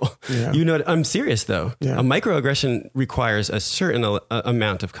people. I'm serious though. A microaggression requires a certain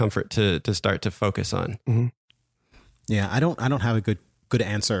amount of comfort to start to focus on. Mm-hmm. Yeah, I don't have a good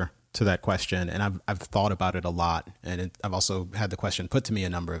answer to that question, and I've thought about it a lot, and I've also had the question put to me a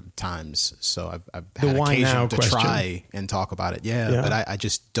number of times. So I've had occasion to try and talk about it. Yeah. But I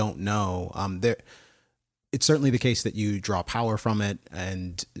just don't know. It's certainly the case that you draw power from it,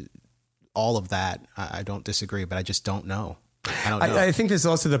 and all of that. I don't disagree, but I just don't know. I don't know. I think there's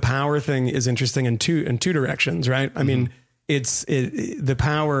also the power thing is interesting in two directions, right? I mean, it's the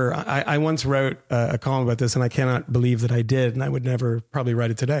power. I once wrote a column about this, and I cannot believe that I did, and I would never probably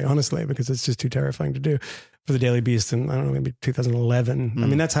write it today, honestly, because it's just too terrifying to do for the Daily Beast. And I don't know, maybe 2011. I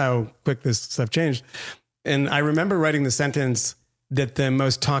mean, that's how quick this stuff changed. And I remember writing the sentence that the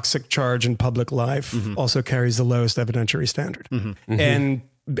most toxic charge in public life also carries the lowest evidentiary standard. And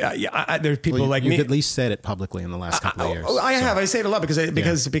there's people like me. You've at least said it publicly in the last couple of years. I have. I say it a lot because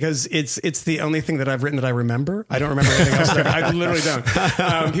it's the only thing that I've written that I remember. I don't remember anything else. I literally don't.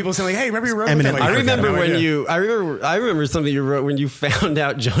 People say like, "Hey, remember you wrote?" I remember when you. I remember something you wrote when you found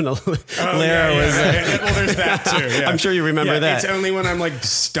out Jonah Lehrer was. Well, there's that too. Yeah. I'm sure you remember that. It's only when I'm like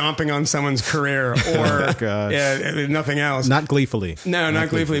stomping on someone's career or nothing else. Not gleefully. No, not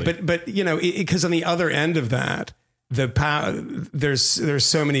gleefully. But because on the other end of that. The power, there's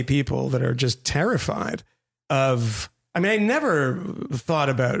so many people that are just terrified of. I mean, I never thought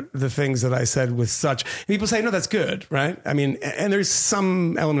about the things that I said with such. People say, no, that's good, right? I mean, and there's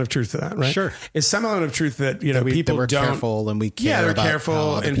some element of truth to that, right? Sure, it's some element of truth that people we're don't careful and we care. Yeah, they're about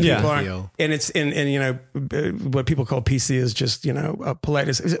careful and people are, and it's what people call PC is just a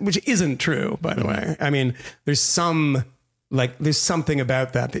politeness, which isn't true, by the way. I mean, there's something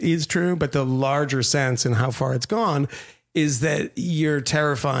about that is true, but the larger sense and how far it's gone is that you're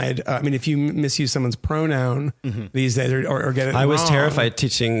terrified. I mean, if you misuse someone's pronoun these days or get it I was wrong, terrified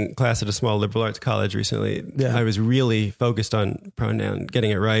teaching class at a small liberal arts college recently. Yeah. I was really focused on pronoun,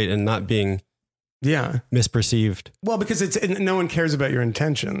 getting it right and not being misperceived. Well, because no one cares about your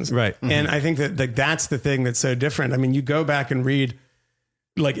intentions. Right. And I think that that's the thing that's so different. I mean, you go back and read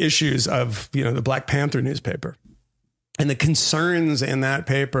like issues of, the Black Panther newspaper. And the concerns in that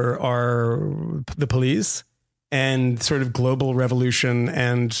paper are the police and sort of global revolution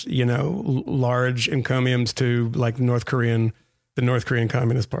and, large encomiums to like the North Korean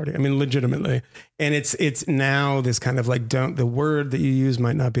Communist Party. I mean, legitimately. And it's now this kind of like, the word that you use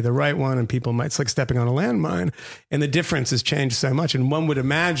might not be the right one. And people might, it's like stepping on a landmine. And the difference has changed so much. And one would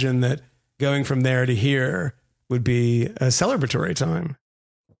imagine that going from there to here would be a celebratory time.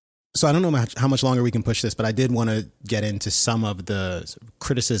 So I don't know how much longer we can push this, but I did want to get into some of the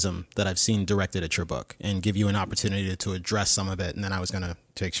criticism that I've seen directed at your book and give you an opportunity to address some of it. And then I was going to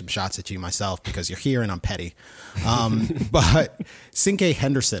take some shots at you myself because you're here and I'm petty. But Cinque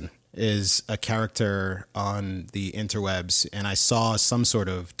Henderson is a character on the interwebs, and I saw some sort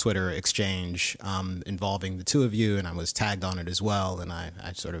of Twitter exchange involving the two of you, and I was tagged on it as well. And I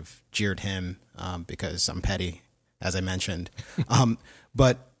sort of jeered him because I'm petty, as I mentioned.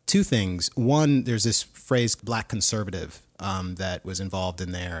 But two things. One, there's this phrase "black conservative" that was involved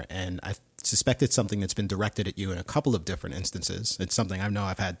in there, and I suspect it's something that's been directed at you in a couple of different instances. It's something I know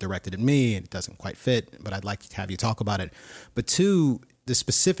I've had directed at me, and it doesn't quite fit, but I'd like to have you talk about it. But two, the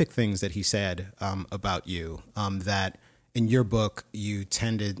specific things that he said about you, that in your book, you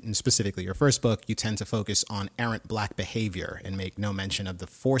tended, and specifically your first book, you tend to focus on errant Black behavior and make no mention of the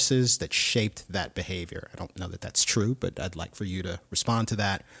forces that shaped that behavior. I don't know that that's true, but I'd like for you to respond to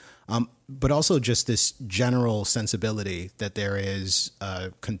that. But also just this general sensibility that there is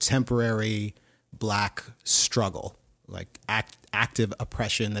a contemporary Black struggle, like active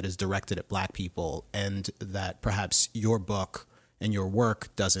oppression that is directed at Black people, and that perhaps your book and your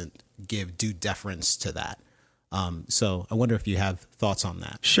work doesn't give due deference to that. So I wonder if you have thoughts on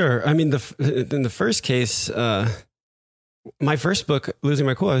that. Sure. I mean, in the first case, my first book, Losing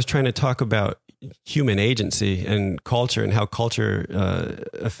My Cool, I was trying to talk about human agency and culture and how culture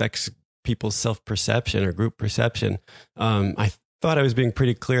affects people's self-perception or group perception. I thought I was being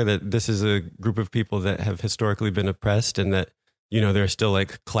pretty clear that this is a group of people that have historically been oppressed, and that, there are still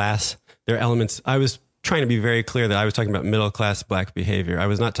like class, there are elements. I was trying to be very clear that I was talking about middle-class Black behavior. I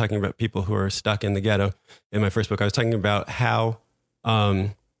was not talking about people who are stuck in the ghetto in my first book. I was talking about how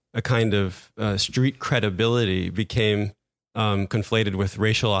a kind of street credibility became conflated with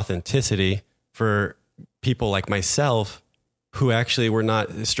racial authenticity for people like myself who actually were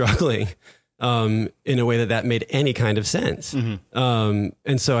not struggling in a way that made any kind of sense. Mm-hmm.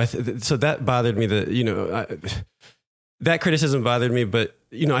 And so so that bothered me, that criticism bothered me, but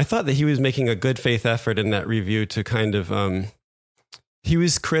I thought that he was making a good faith effort in that review to kind of, he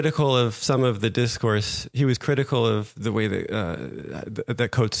was critical of some of the discourse. He was critical of the way that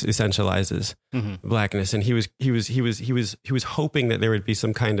Coates essentializes Blackness. And he was hoping that there would be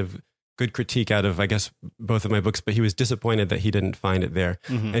some kind of good critique out of, I guess, both of my books, but he was disappointed that he didn't find it there.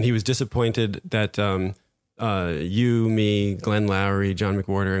 Mm-hmm. And he was disappointed that you, me, Glenn Lowry, John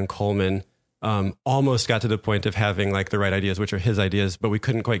McWhorter, and Coleman almost got to the point of having like the right ideas, which are his ideas, but we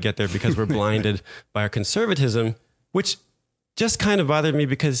couldn't quite get there because we're blinded by our conservatism, which just kind of bothered me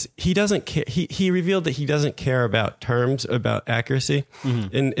because he doesn't care. He revealed that he doesn't care about terms, about accuracy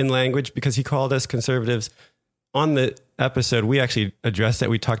in language, because he called us conservatives. On the episode, we actually addressed that.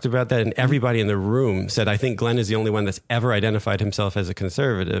 We talked about that, and everybody in the room said, I think Glenn is the only one that's ever identified himself as a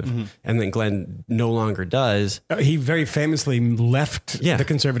conservative, and then Glenn no longer does. He very famously left the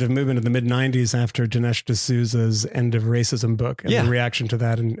conservative movement in the mid-90s after Dinesh D'Souza's End of Racism book, and the reaction to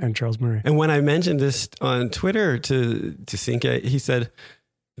that and Charles Murray. And when I mentioned this on Twitter to Cinque, he said,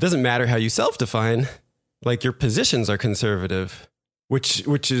 it doesn't matter how you self-define, like your positions are conservative. Which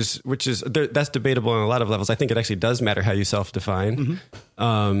is that's debatable on a lot of levels. I think it actually does matter how you self-define.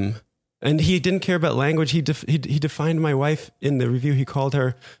 And he didn't care about language. He defined my wife in the review. He called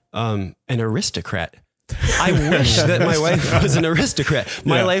her an aristocrat. I wish that my wife was an aristocrat.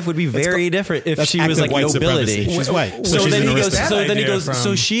 My life would be very different if she was like nobility. She's white. So then he goes.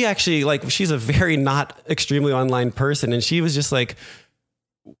 So she actually, like, she's a very not extremely online person, and she was just like,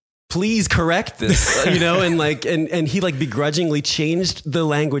 please correct this, and he like begrudgingly changed the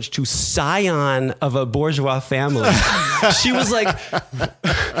language to scion of a bourgeois family. She was like,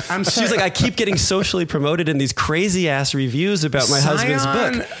 she's like, I keep getting socially promoted in these crazy ass reviews about my husband's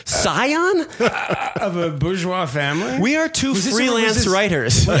book. Scion of a bourgeois family? We are two freelance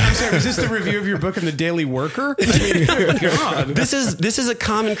writers. I'm sorry, was this the review of your book in the Daily Worker? I mean, God. This is a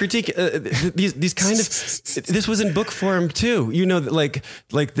common critique. These kind of, this was in book form too.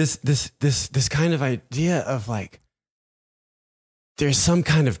 Like this kind of idea of like, there's some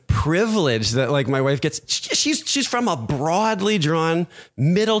kind of privilege that like my wife gets. She's from a broadly drawn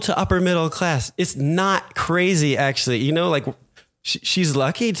middle to upper middle class. It's not crazy, actually. Like she's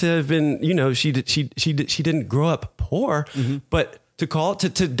lucky to have been. She didn't grow up poor, but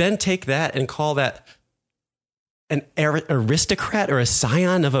to then take that and call that an aristocrat or a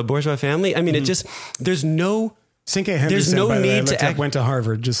scion of a bourgeois family. I mean, it just there's no. Cinque Henderson, by the way, I looked up, went to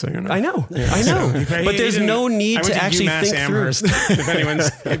Harvard, just so you know. I know. But there's no need to actually think Amherst, through. If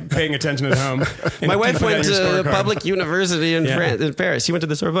anyone's paying attention at home. My wife went to a public university in Paris. He went to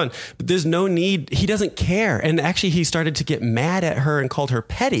the Sorbonne. But there's no need. He doesn't care. And actually, he started to get mad at her and called her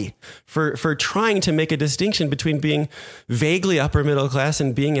petty for trying to make a distinction between being vaguely upper middle class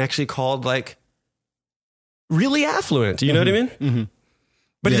and being actually called like really affluent. You know what I mean? Mm-hmm.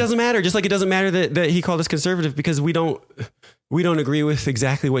 But it doesn't matter. Just like it doesn't matter that he called us conservative, because we don't agree with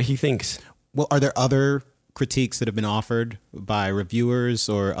exactly what he thinks. Well, are there other critiques that have been offered by reviewers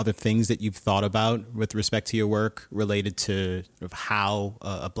or other things that you've thought about with respect to your work related to sort of how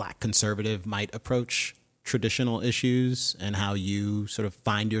a Black conservative might approach traditional issues and how you sort of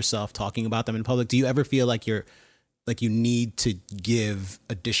find yourself talking about them in public? Do you ever feel like you need to give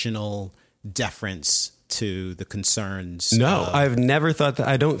additional deference to the concerns? No, I've never thought that.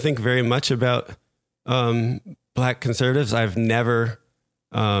 I don't think very much about Black conservatives. I've never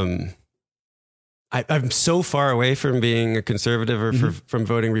I'm so far away from being a conservative or from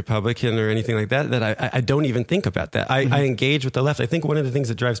voting Republican or anything like that, that I don't even think about that. I engage with the left. I think one of the things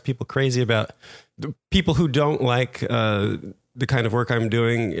that drives people crazy about the people who don't like the kind of work I'm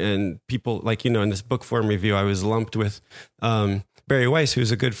doing, and people like, in this book form review, I was lumped with Barry Weiss,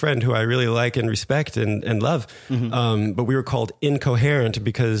 who's a good friend who I really like and respect and love. But we were called incoherent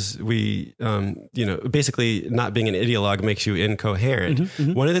because we, basically not being an ideologue makes you incoherent.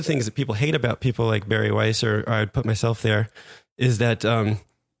 One of the things that people hate about people like Barry Weiss, or I'd put myself there, is that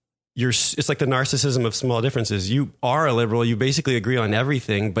it's like the narcissism of small differences. You are a liberal. You basically agree on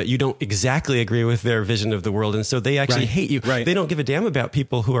everything, but you don't exactly agree with their vision of the world. And so they actually hate you. Right. They don't give a damn about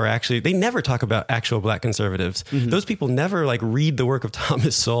people who are they never talk about actual black conservatives. Those people never read the work of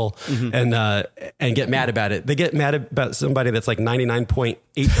Thomas Sowell and get mad about it. They get mad about somebody that's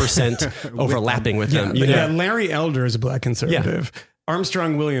 99.8% overlapping with them. Larry Elder is a black conservative. Yeah.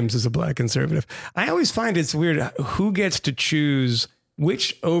 Armstrong Williams is a black conservative. I always find it's weird who gets to choose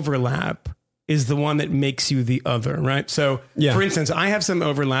which overlap is the one that makes you the other, right? So, for instance, I have some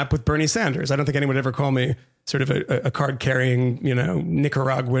overlap with Bernie Sanders. I don't think anyone would ever call me sort of a card-carrying,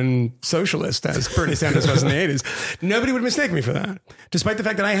 Nicaraguan socialist, as Bernie Sanders was in the 80s. Nobody would mistake me for that, despite the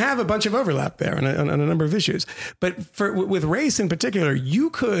fact that I have a bunch of overlap there on a number of issues. But with race in particular,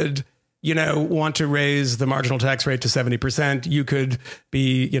 you could want to raise the marginal tax rate to 70%. You could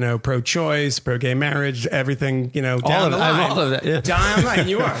be, pro-choice, pro-gay marriage, everything, down the line. All of that, yeah. Down the line,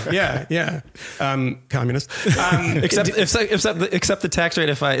 you are, yeah. Communist. Except the tax rate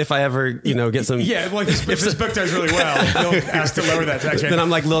if I ever, get some... Yeah, well, if this book does really well, you'll ask to lower that tax rate. Then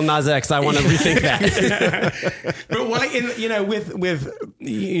I'm like Lil Nas X, I want to rethink that. But why, with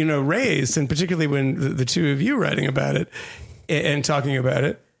race, and particularly when the two of you writing about it and talking about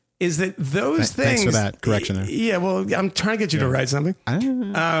it, is that those things... Thanks for that correction there. Yeah, well, I'm trying to get you to write something.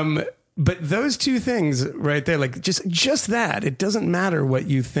 But those two things right there, just that, it doesn't matter what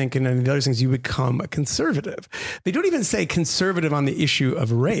you think and any of the other things, you become a conservative. They don't even say conservative on the issue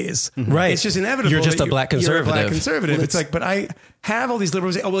of race. Right. It's just inevitable. You're just a black conservative. You're a black conservative. Well, it's but I have all these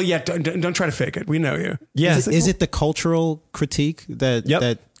liberals say, oh, well, yeah, don't try to fake it. We know you. Yeah. Is it the cultural critique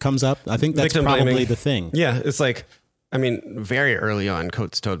that comes up? I think that's probably the thing. Yeah, it's very early on,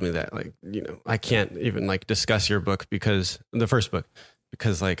 Coates told me that, I can't even discuss your book because the first book,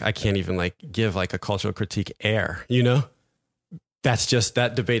 because I can't even give a cultural critique air, that's just,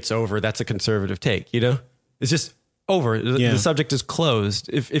 that debate's over. That's a conservative take, it's just over. The subject is closed.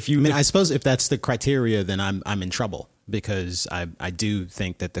 If you, I suppose if that's the criteria, then I'm in trouble, because I do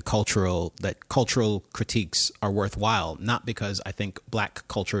think that cultural critiques are worthwhile, not because I think black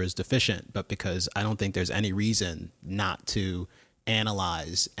culture is deficient, but because I don't think there's any reason not to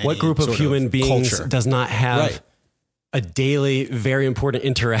analyze what group of human beings culture does not have a daily, very important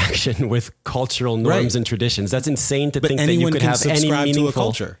interaction with cultural norms and traditions. That's insane to think that you could have any meaningful to a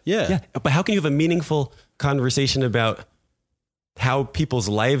culture. Yeah. But how can you have a meaningful conversation about how people's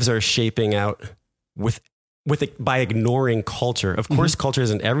lives are shaping out by ignoring culture? Of course, culture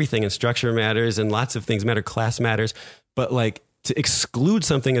isn't everything, and structure matters, and lots of things matter. Class matters, but to exclude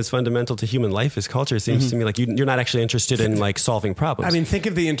something as fundamental to human life as culture seems to me like you're not actually interested in solving problems. Think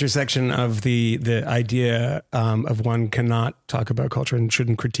of the intersection of the idea of one cannot talk about culture and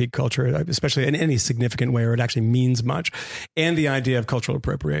shouldn't critique culture, especially in any significant way, or it actually means much, and the idea of cultural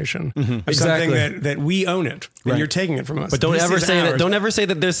appropriation. Exactly. Something that we own it, and you're taking it from us. But don't ever say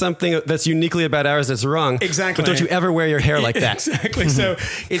that there's something that's uniquely about ours that's wrong. Exactly. But don't you ever wear your hair like that. Exactly. So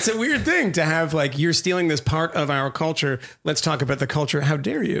it's a weird thing to have you're stealing this part of our culture. Let's talk about the culture. How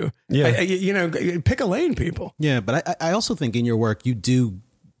dare you? Yeah. Pick a lane, people. Yeah. But I also think in your work, you do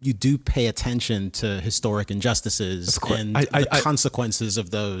pay attention to historic injustices and the consequences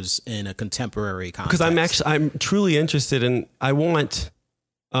of those in a contemporary context. Because I'm truly interested in, I want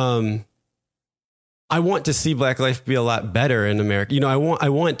to see Black life be a lot better in America. I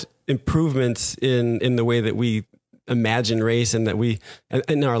want improvements in the way that we imagine race and that we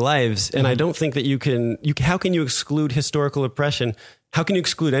in our lives. And I don't think that how can you exclude historical oppression? How can you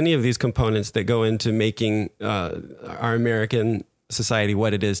exclude any of these components that go into making our American society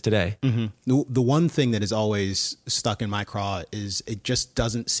what it is today? The one thing that is always stuck in my craw is it just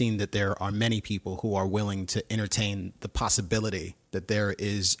doesn't seem that there are many people who are willing to entertain the possibility that there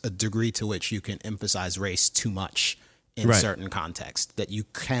is a degree to which you can emphasize race too much in certain contexts, that you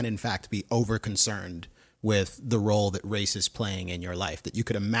can in fact be over concerned with the role that race is playing in your life, that you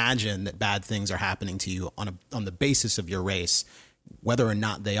could imagine that bad things are happening to you on the basis of your race, whether or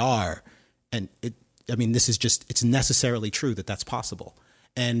not they are. And it's necessarily true that that's possible.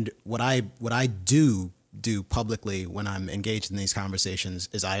 And what I do do publicly when I'm engaged in these conversations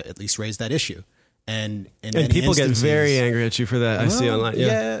is I at least raise that issue. And people get very angry at you for that. I see online.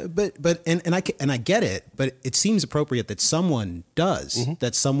 Yeah, but I get it, but it seems appropriate that someone does,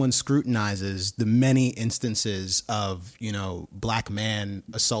 that someone scrutinizes the many instances of, black man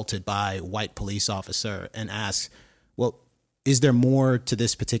assaulted by white police officer and asks, well, is there more to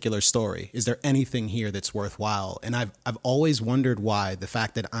this particular story? Is there anything here that's worthwhile? And I've always wondered why the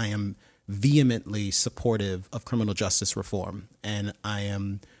fact that I am vehemently supportive of criminal justice reform, and I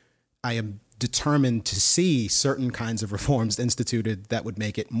am determined to see certain kinds of reforms instituted that would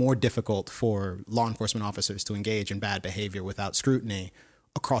make it more difficult for law enforcement officers to engage in bad behavior without scrutiny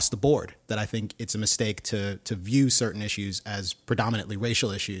across the board, that I think it's a mistake to view certain issues as predominantly racial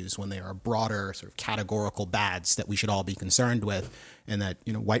issues when they are broader sort of categorical bads that we should all be concerned with, and that,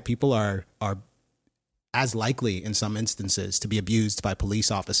 white people are as likely in some instances to be abused by police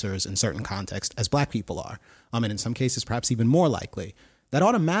officers in certain contexts as black people are. And in some cases, perhaps even more likely. That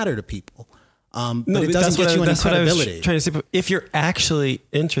ought to matter to people. But it doesn't get you any credibility. Trying to say, if you're actually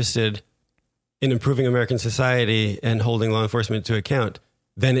interested in improving American society and holding law enforcement to account,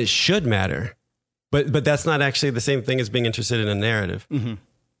 then it should matter. But that's not actually the same thing as being interested in a narrative. Mm-hmm.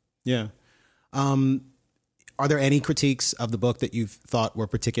 Yeah. Are there any critiques of the book that you've thought were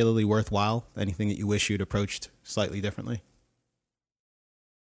particularly worthwhile? Anything that you wish you'd approached slightly differently?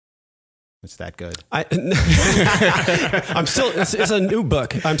 It's that good. I'm still. It's a new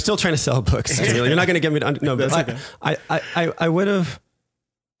book. I'm still trying to sell books. You're not going to get me to. No, but okay. I would have.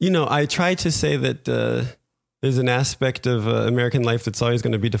 I try to say that there's an aspect of American life that's always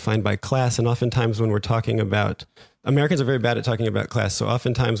going to be defined by class, and oftentimes when we're talking about Americans are very bad at talking about class. So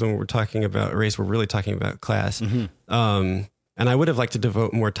oftentimes when we're talking about race, we're really talking about class. Mm-hmm. And I would have liked to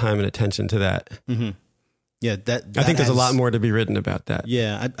devote more time and attention to that. Mm-hmm. Yeah, I think there's a lot more to be written about that.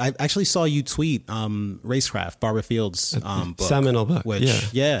 Yeah, I actually saw you tweet Racecraft, Barbara Field's book. Seminal book. Which,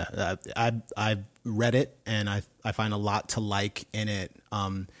 I've read it, and I find a lot to like in it.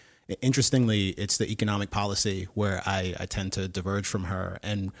 Interestingly, it's the economic policy where I tend to diverge from her.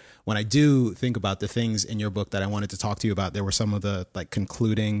 And when I do think about the things in your book that I wanted to talk to you about, there were some of the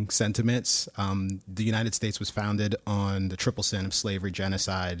concluding sentiments. The United States was founded on the triple sin of slavery,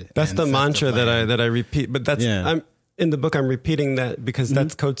 genocide. That's the mantra that I repeat. But that's I'm in the book. I'm repeating that because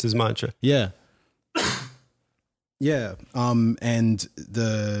that's Coates' mantra. Yeah, yeah. And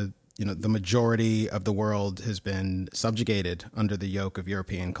the majority of the world has been subjugated under the yoke of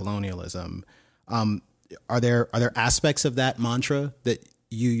European colonialism. Are there aspects of that mantra that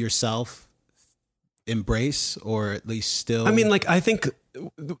you yourself embrace, or at least still? I mean, I think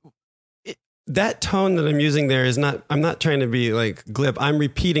that tone that I'm using there is not. I'm not trying to be glib. I'm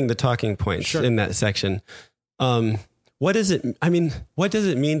repeating the talking points in that section. What does it? I mean, what does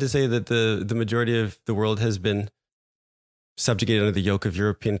it mean to say that the majority of the world has been subjugated under the yoke of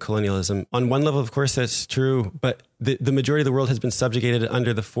European colonialism? On one level, of course, that's true, but the majority of the world has been subjugated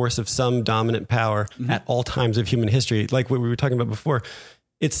under the force of some dominant power at all times of human history. Like what we were talking about before,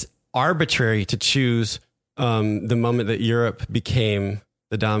 it's arbitrary to choose the moment that Europe became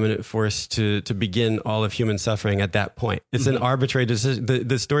the dominant force to begin all of human suffering at that point. It's an arbitrary decision.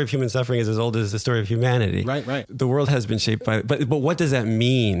 The story of human suffering is as old as the story of humanity. Right. The world has been shaped by it. But what does that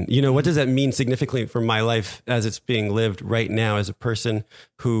mean? What does that mean significantly for my life as it's being lived right now as a person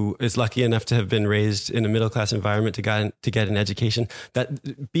who is lucky enough to have been raised in a middle-class environment to get an education?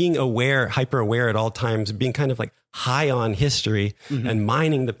 That being aware, hyper-aware at all times, being kind of high on history and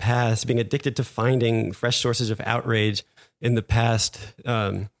mining the past, being addicted to finding fresh sources of outrage in the past,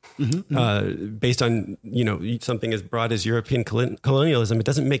 based on, something as broad as European colonialism. It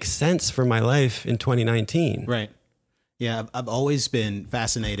doesn't make sense for my life in 2019. Right. Yeah. I've always been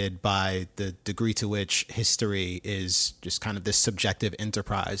fascinated by the degree to which history is just kind of this subjective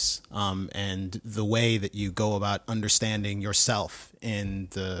enterprise, and the way that you go about understanding yourself in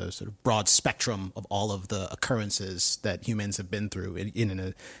the sort of broad spectrum of all of the occurrences that humans have been through in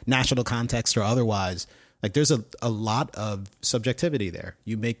a national context or otherwise. There's a lot of subjectivity there.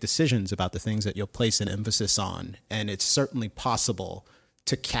 You make decisions about the things that you'll place an emphasis on, and it's certainly possible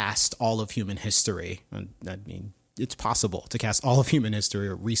to cast all of human history. I mean, it's possible to cast all of human history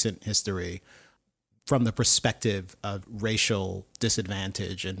or recent history from the perspective of racial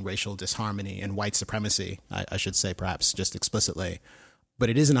disadvantage and racial disharmony and white supremacy, I should say, perhaps just explicitly.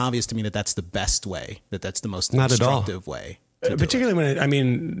 But it isn't obvious to me that that's the best way, that that's the most constructive way. Particularly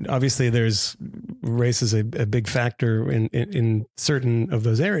when obviously there's race is a big factor in certain of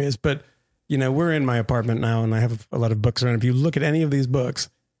those areas, but we're in my apartment now and I have a lot of books around. If you look at any of these books,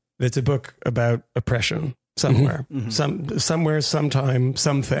 it's a book about oppression somewhere, somewhere, sometime,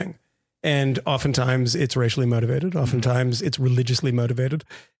 something. And oftentimes it's racially motivated. Oftentimes it's religiously motivated.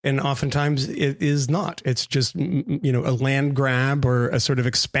 And oftentimes it is not. It's just, you know, a land grab or a sort of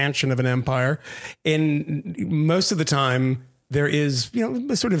expansion of an empire. And most of the time there is, you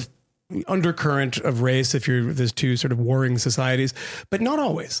know, a sort of undercurrent of race if there's two sort of warring societies, but not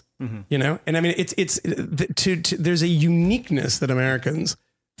always, you know? And I mean, there's a uniqueness that Americans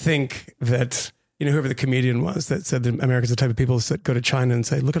think that, you know, whoever the comedian was that said that Americans are the type of people that go to China and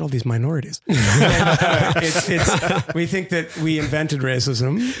say, look at all these minorities. We think that we invented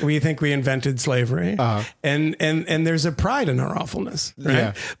racism. We think we invented slavery. And there's a pride in our awfulness. Right?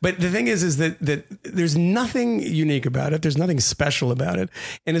 Yeah. But the thing is that there's nothing unique about it. There's nothing special about it.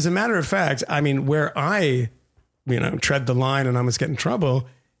 And as a matter of fact, I mean, where I, you know, tread the line and I almost get in trouble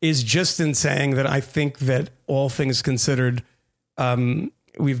is just in saying that I think that all things considered,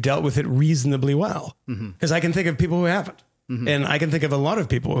 we've dealt with it reasonably well, because I can think of people who haven't, and I can think of a lot of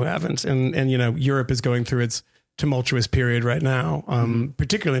people who haven't. And, you know, Europe is going through its tumultuous period right now,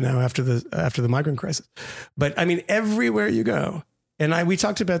 particularly now after the migrant crisis. But I mean, everywhere you go, and we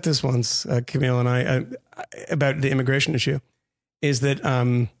talked about this once, Camille and I, about the immigration issue, is that,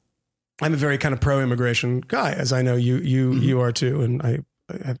 I'm a very kind of pro-immigration guy, as I know you are too. And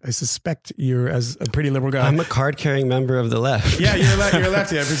I suspect you're as a pretty liberal guy. I'm a card-carrying member of the left. Yeah, you're a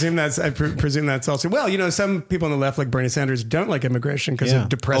lefty. I presume that's also, well, you know, some people on the left, like Bernie Sanders, don't like immigration because it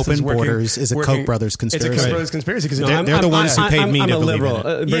depresses open borders is a Koch brothers conspiracy. It's a Koch brothers conspiracy because they're the ones who paid me to believe liberal.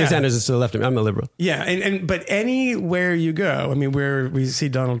 in it. Bernie Sanders is to the left of me. I'm a liberal. Yeah, but anywhere you go, I mean, where we see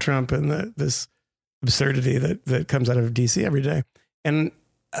Donald Trump and this absurdity that comes out of DC every day, and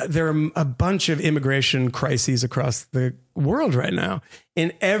there are a bunch of immigration crises across the world right now,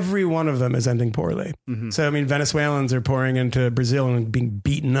 and every one of them is ending poorly. So, I mean, Venezuelans are pouring into Brazil and being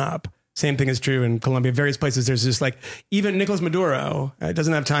beaten up. Same thing is true in Colombia. Various places, there's just like, even Nicolas Maduro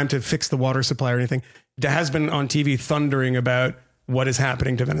doesn't have time to fix the water supply or anything. Has been on TV thundering about what is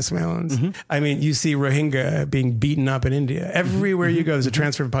happening to Venezuelans. I mean, you see Rohingya being beaten up in India. Everywhere you go, there's a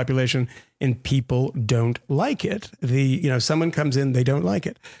transfer of population, and people don't like it. Someone comes in, they don't like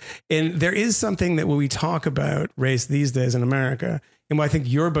it. And there is something that when we talk about race these days in America, and why I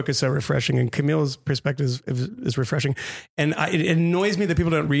think your book is so refreshing and Camille's perspective is refreshing. And it annoys me that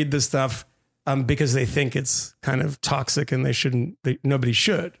people don't read this stuff because they think it's kind of toxic and nobody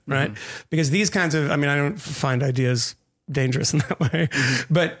should, right? Because these kinds of, I mean, I don't find ideas dangerous in that way.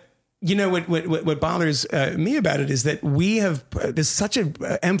 But you know, what bothers me about it is that there's such an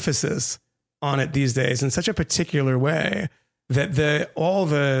emphasis on it these days in such a particular way that all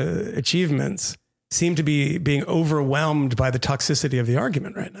the achievements seem to be being overwhelmed by the toxicity of the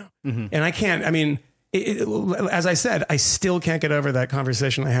argument right now. And I can't, I mean, as I said, I still can't get over that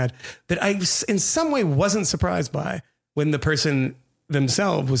conversation I had that I in some way wasn't surprised by when the person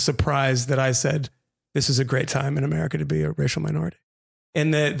themselves was surprised that I said, this is a great time in America to be a racial minority.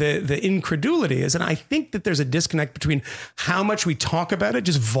 And the incredulity is, and I think that there's a disconnect between how much we talk about it,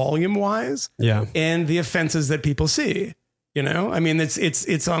 just volume wise, and the offenses that people see. You know, I mean,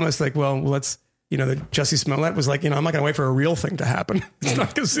 it's almost like, well, let's, you know, that Jussie Smollett was like, you know, I'm not going to wait for a real thing to happen. It's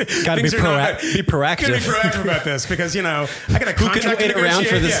not going to got to be proactive. Got to be proactive about this because, you know, I got a contract. Who can wait around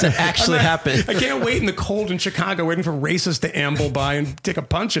for this to actually happen? I can't wait in the cold in Chicago waiting for racists to amble by and take a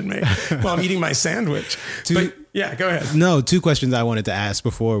punch at me while I'm eating my sandwich. But yeah, go ahead. No, two questions I wanted to ask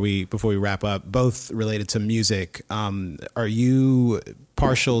before we wrap up, both related to music. Are you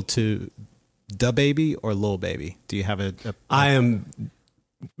partial to Da Baby or Lil Baby? Do you have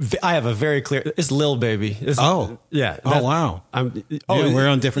I have a very clear, it's Lil Baby. Yeah. Oh, wow. We're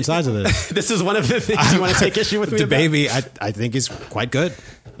on different sides of this. This is one of the things you want to take issue with me Da about? Baby, I think is quite good.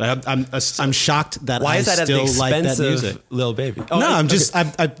 I'm shocked that Why I is that still at the like that expense music. of Lil Baby?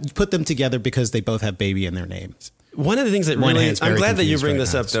 I put them together because they both have baby in their names. One of the things that really, I'm glad that you bring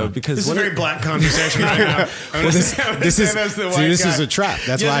this up though, because this is a very black conversation right now. This is a trap.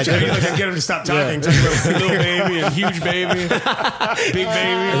 That's why I did it. I get him to stop talking. Talking about little baby and huge baby, big baby,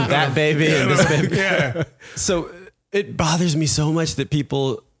 and that baby and this baby. Yeah. So it bothers me so much that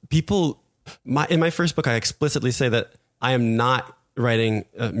people. In my first book, I explicitly say that I am not writing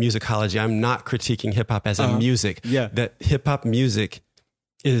musicology. I'm not critiquing hip hop as a music. Yeah. That hip hop music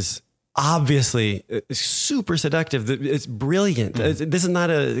is obviously super seductive. It's brilliant. This is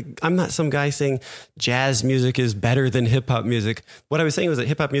I'm not some guy saying jazz music is better than hip hop music. What I was saying was that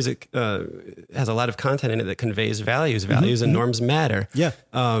hip hop music has a lot of content in it that conveys values and norms matter. Yeah.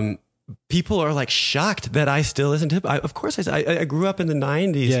 People are like shocked that I still listen to hip hop. Of course I grew up in the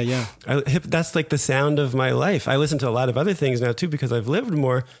 90s. Yeah. That's like the sound of my life. I listen to a lot of other things now too, because I've lived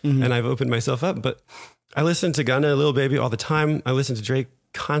more and I've opened myself up, but I listen to Gunna, Lil Baby all the time. I listen to Drake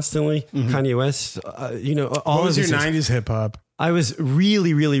constantly. Kanye West, all What of was your these things. 90s hip hop? I was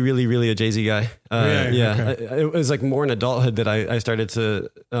really, really, really, really a Jay-Z guy. Really? Yeah. Okay. It was like more in adulthood that I started to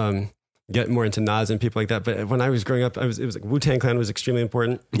get more into Nas and people like that. But when I was growing up, it was like Wu-Tang Clan was extremely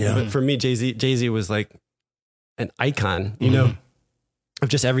important. Yeah. But for me, Jay-Z was like an icon, of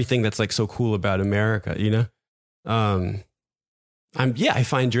just everything that's like so cool about America, I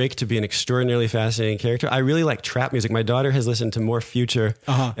find Drake to be an extraordinarily fascinating character. I really like trap music. My daughter has listened to more Future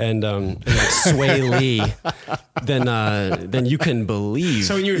and like Sway Lee than you can believe.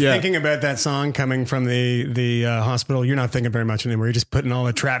 So when you were thinking about that song coming from the hospital, you're not thinking very much anymore. You're just putting all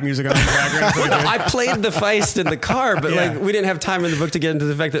the trap music on in the background. I played the Feist in the car, but like we didn't have time in the book to get into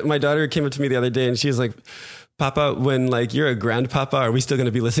the fact that my daughter came up to me the other day and she was like, Papa, when like you're a grandpapa, are we still going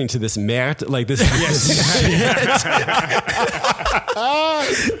to be listening to this merde? Like this? Yes.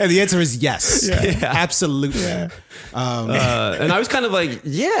 And the answer is yes. Absolutely. Yeah. And I was kind of like,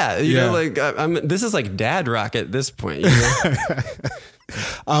 you know, like this is like dad rock at this point.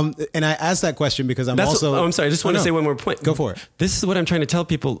 And I asked that question because I'm I'm sorry. I just want to say one more point. Go for it. This is what I'm trying to tell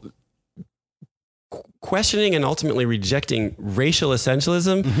people. Questioning and ultimately rejecting racial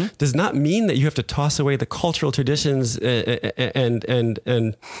essentialism does not mean that you have to toss away the cultural traditions and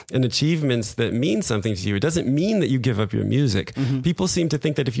achievements that mean something to you. It doesn't mean that you give up your music. People seem to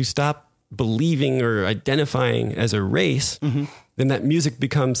think that if you stop believing or identifying as a race, then that music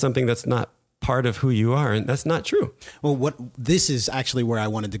becomes something that's not part of who you are. And that's not true. Well, this is actually where I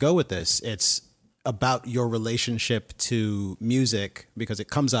wanted to go with this. It's about your relationship to music, because it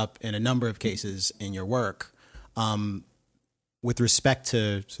comes up in a number of cases in your work, with respect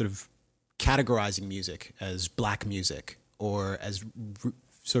to sort of categorizing music as black music, or as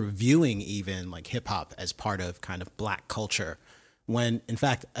sort of viewing even like hip hop as part of kind of black culture, when in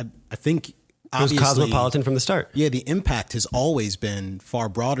fact, I think it was cosmopolitan from the start. Yeah, the impact has always been far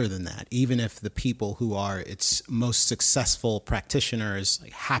broader than that. Even if the people who are its most successful practitioners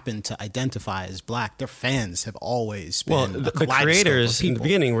like, happen to identify as black, their fans have always been the creators in the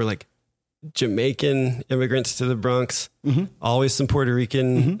beginning were like Jamaican immigrants to the Bronx, always some Puerto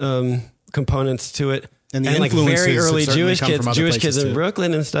Rican components to it. And like very early Jewish kids in too.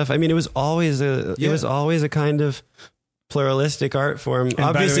 Brooklyn and stuff. I mean, it was always a kind of pluralistic art form. And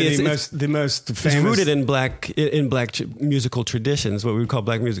obviously, by the way, the most famous, it's rooted in black musical traditions, what we would call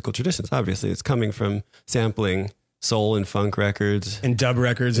black musical traditions. Obviously, it's coming from sampling soul and funk records and dub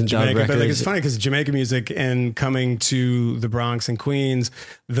records in Jamaica. But like, it's funny because Jamaican music and coming to the Bronx and Queens,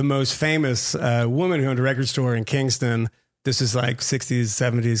 the most famous woman who owned a record store in Kingston, this is like 60s,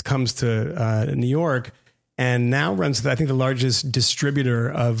 70s, comes to New York and now runs, I think, the largest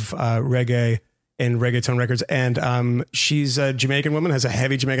distributor of reggae and reggaeton records. And she's a Jamaican woman, has a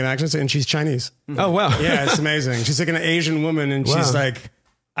heavy Jamaican accent, and she's Chinese. Oh, wow. Yeah, it's amazing. She's like an Asian woman, and she's like,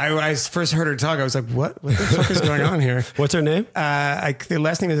 I first heard her talk, I was like, what the fuck is going on here? What's her name? The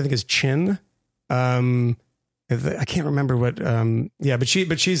last name I think is Chin. I can't remember what. But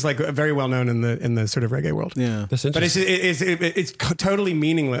she's like very well known in the sort of reggae world. Yeah, that's but it's totally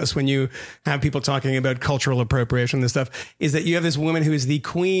meaningless when you have people talking about cultural appropriation and stuff. Is that you have this woman who is the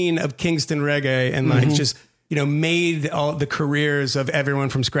queen of Kingston reggae and like just made all the careers of everyone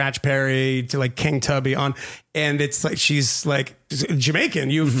from Scratch Perry to like King Tubby on, and it's like she's like Jamaican.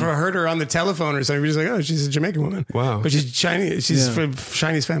 You've heard her on the telephone or something. You're just like, oh, she's a Jamaican woman. Wow, but she's Chinese. She's from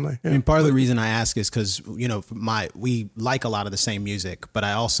Chinese family. Yeah. I mean, part of the reason I ask is because we like a lot of the same music, but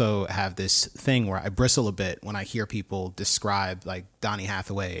I also have this thing where I bristle a bit when I hear people describe like Donny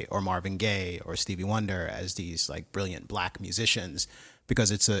Hathaway or Marvin Gaye or Stevie Wonder as these like brilliant black musicians, because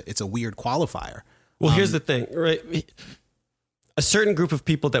it's a weird qualifier. Well, here's the thing, right? A certain group of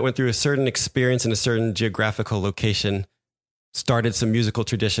people that went through a certain experience in a certain geographical location started some musical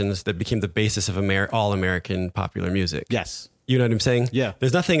traditions that became the basis of all American popular music. Yes. You know what I'm saying? Yeah.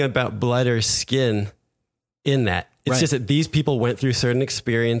 There's nothing about blood or skin in that. It's just that these people went through certain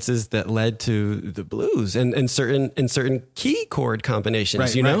experiences that led to the blues and certain key chord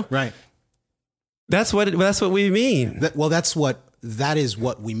combinations, Right. That's what we mean. That is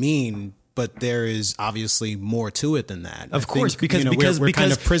what we mean. But there is obviously more to it than that. Of course, because we're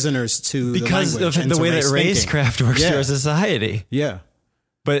kind of prisoners to because the language of the way that racecraft works through our society. Yeah,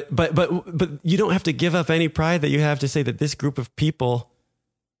 but you don't have to give up any pride that you have to say that this group of people,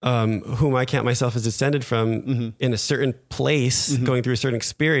 whom I count myself as descended from, in a certain place, going through a certain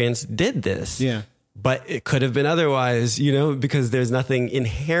experience, did this. Yeah, but it could have been otherwise, because there's nothing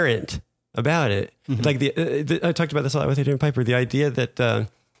inherent about it. Like I talked about this a lot with Adrian Piper. The idea that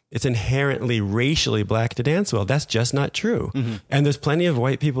it's inherently racially black to dance well. That's just not true. And there's plenty of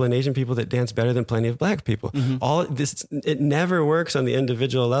white people and Asian people that dance better than plenty of black people. All this, it never works on the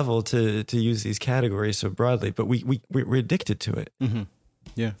individual level to use these categories so broadly, but we're addicted to it.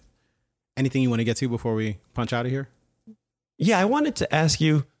 Yeah. Anything you want to get to before we punch out of here? Yeah, I wanted to ask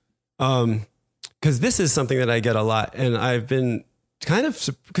you, because this is something that I get a lot, and I've been kind of,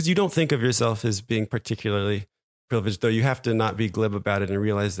 because you don't think of yourself as being particularly privileged, though you have to not be glib about it and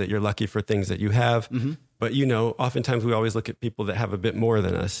realize that you're lucky for things that you have. But, you know, oftentimes we always look at people that have a bit more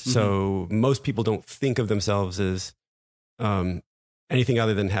than us. So most people don't think of themselves as anything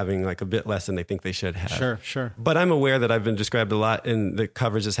other than having like a bit less than they think they should have. Sure. But I'm aware that I've been described a lot, and the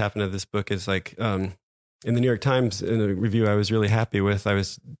coverage that's happened of this book is like, in the New York Times, in a review I was really happy with, I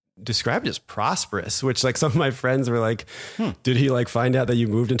was described as prosperous, which like some of my friends were like, did he like find out that you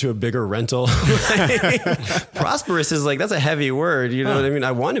moved into a bigger rental? Prosperous is like, that's a heavy word. You know what I mean?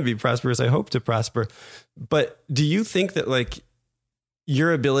 I want to be prosperous. I hope to prosper. But do you think that like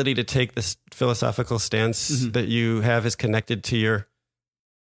your ability to take this philosophical stance that you have is connected to your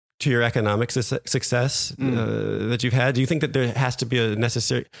economic success that you've had? Do you think that there has to be a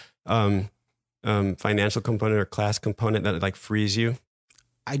necessary financial component or class component that like frees you?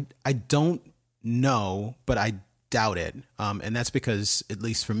 I don't know, but I doubt it. And that's because, at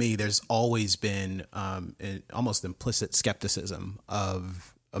least for me, there's always been an almost implicit skepticism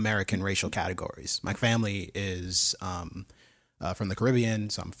of American racial categories. My family is from the Caribbean,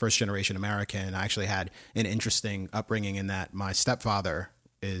 so I'm first generation American. I actually had an interesting upbringing in that my stepfather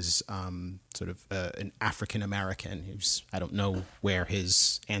is sort of an African American. I don't know where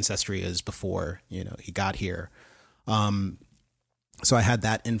his ancestry is before, you know, he got here. So I had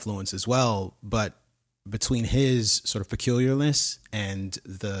that influence as well, but between his sort of peculiarness and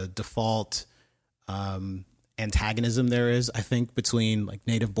the default antagonism there is, I think, between like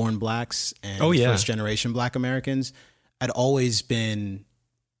native born blacks and first generation black Americans, I'd always been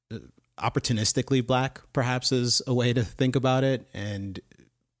opportunistically black, perhaps is a way to think about it. And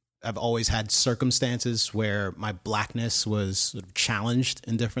I've always had circumstances where my blackness was sort of challenged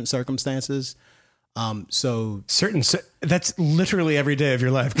in different circumstances. That's literally every day of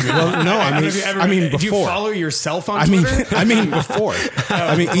your life. Well, no, I mean, before. Do you follow yourself on Twitter? I mean, before.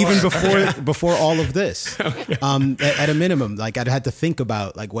 Even before all of this. Okay. At a minimum, like I'd had to think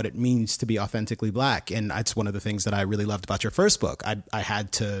about like what it means to be authentically black, and that's one of the things that I really loved about your first book. I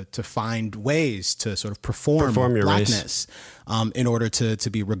had to find ways to sort of perform your blackness in order to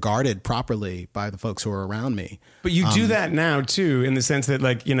be regarded properly by the folks who are around me. But you do that now too, in the sense that,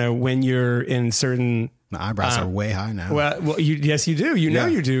 like, you know, when you're in certain. My eyebrows are way high now. Well, yes, you do. You know,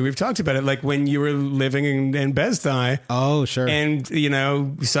 you do. We've talked about it. Like when you were living in Bed-Stuy. Oh, sure. And, you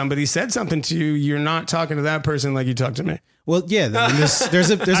know, somebody said something to you. You're not talking to that person like you talk to me. Well, yeah, I mean, there's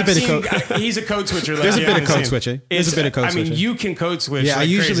a bit of code. He's a code switcher. Like, there's a bit of code switching. There's a bit of code switching. I mean, you can code switch. Yeah, like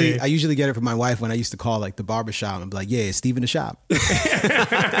I usually get it from my wife when I used to call like the barbershop and be like, "Yeah, it's Steve in the shop."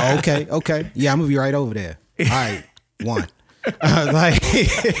 Okay. Yeah, I'm gonna be right over there. All right, one. But I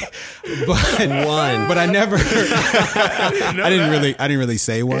never. I didn't really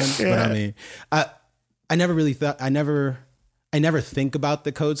say one, but I mean, I never really thought. I never think about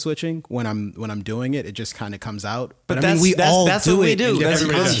the code switching when I'm doing it. It just kind of comes out. But I mean, that's what we it. do.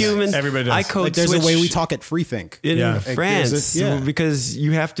 That's humans. Everybody does. I code like, there's switch a way we talk at Freethink in France, because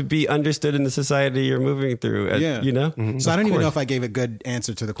you have to be understood in the society you're moving through. You know. Mm-hmm. So I don't even know if I gave a good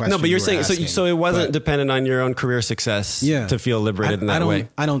answer to the question. No, but you're saying asking, so it wasn't dependent on your own career success to feel liberated in that way.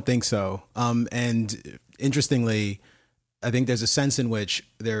 I don't think so. And interestingly, I think there's a sense in which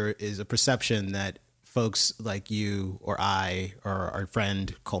there is a perception that folks like you or I or our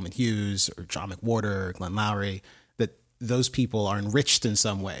friend Coleman Hughes or John McWhorter or Glenn Lowry, that those people are enriched in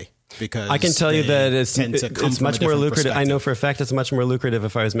some way, because I can tell you that it's much more lucrative. I know for a fact it's much more lucrative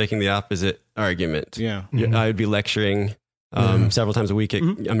if I was making the opposite argument. Yeah. I would be lecturing several times a week at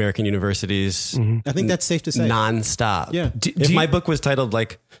American universities. I think that's safe to say. Nonstop. Yeah. If my book was titled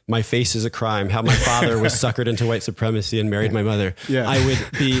like "My Face is a Crime," how my father was suckered into white supremacy and married my mother, I would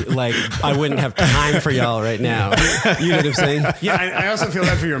be like, I wouldn't have time for y'all right now. You know what I'm saying? Yeah. I also feel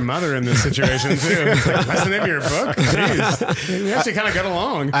bad for your mother in this situation too. Like, what's the name of your book? Jeez. We actually kind of got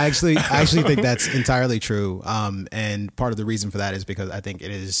along. I actually think that's entirely true. And part of the reason for that is because I think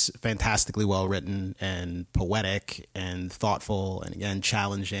it is fantastically well written and poetic and thoughtful, and again,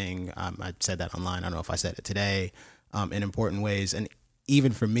 challenging. I said that online. I don't know if I said it today, in important ways. And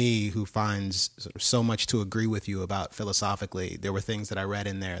even for me, who finds sort of so much to agree with you about philosophically, there were things that I read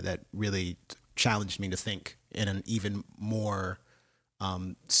in there that really challenged me to think in an even more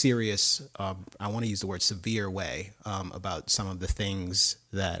serious, I want to use the word severe way, about some of the things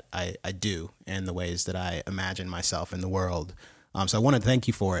that I do and the ways that I imagine myself in the world. So I want to thank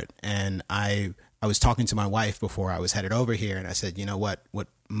you for it. And I was talking to my wife before I was headed over here, and I said, you know what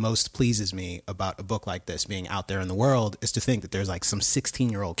most pleases me about a book like this being out there in the world is to think that there's like some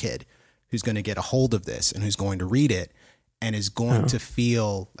 16-year-old kid who's going to get a hold of this and who's going to read it and is going to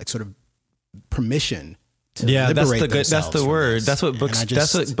feel like sort of permission to liberate themselves. That's the word. This. That's what books.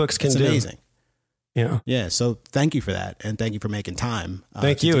 That's what books can do. Amazing. Yeah. So thank you for that, and thank you for making time.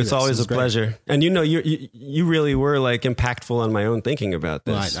 Thank you. It's always a pleasure. And you really were like impactful on my own thinking about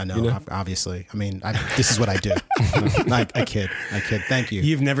this. Well, I know. Obviously. I mean, this is what I do. I kid. Thank you.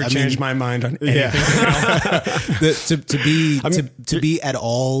 You've never changed my mind on anything. To be at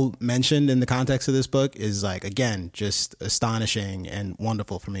all mentioned in the context of this book is like, again, just astonishing and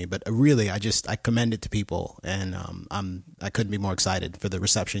wonderful for me. But really, I commend it to people, and I couldn't be more excited for the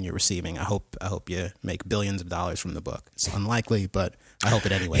reception you're receiving. I hope you make billions of dollars from the book. It's unlikely, but I hope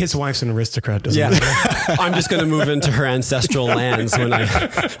it anyway. His wife's an aristocrat, doesn't matter. I'm just going to move into her ancestral lands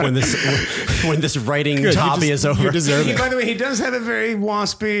when this writing hobby is over. You deserve it. By the way, he does have a very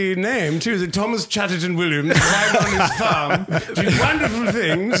waspy name too. Is it Thomas Chatterton Williams? Live on his farm, doing wonderful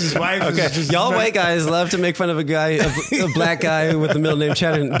things. His wife is just y'all white guys love to make fun of a black guy with the middle name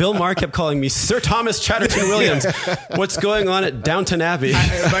Chatterton. Bill Maher kept calling me Sir Thomas Chatterton Williams. What's going on at Downton Abbey?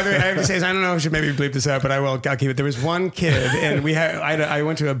 By the way, I have to say, I don't know if I should maybe bleep this out, but I'll keep it. There was one kid, and I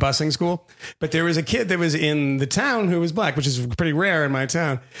went to a busing school, but there was a kid that was in the town who was black, which is pretty rare in my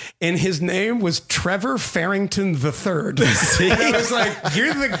town, and his name was Trevor Farrington III. I was like,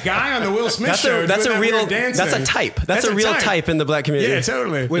 "You're the guy on the Will Smith show." That's a type. That's a real type in the black community. Yeah,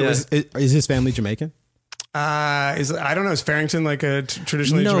 totally. Wait, is his family Jamaican? I don't know. Is Farrington like a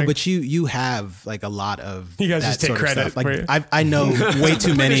traditionally? No, Jamaican? but you have like a lot of. You guys that just take sort of credit. stuff. Like I know way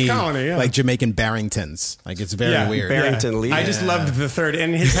too many colony, like Jamaican Barringtons. Like it's very weird. Barrington Lee. I just loved the third.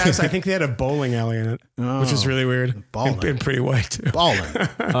 In his house, I think they had a bowling alley in it, which is really weird. Balling. And pretty white too. Balling.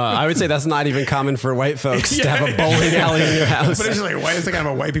 I would say that's not even common for white folks to have a bowling alley in your house. But it's just like white. It's like kind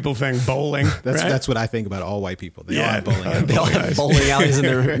of a white people thing. Bowling. That's what I think about all white people. They all have bowling alleys. They all have bowling alleys in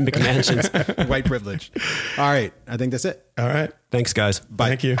their McMansions. White privilege. All right. I think that's it. All right. Thanks, guys. Bye.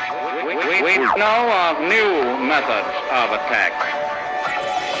 Thank you. We know of new methods of attack.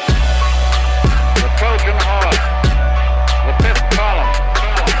 The Trojan horse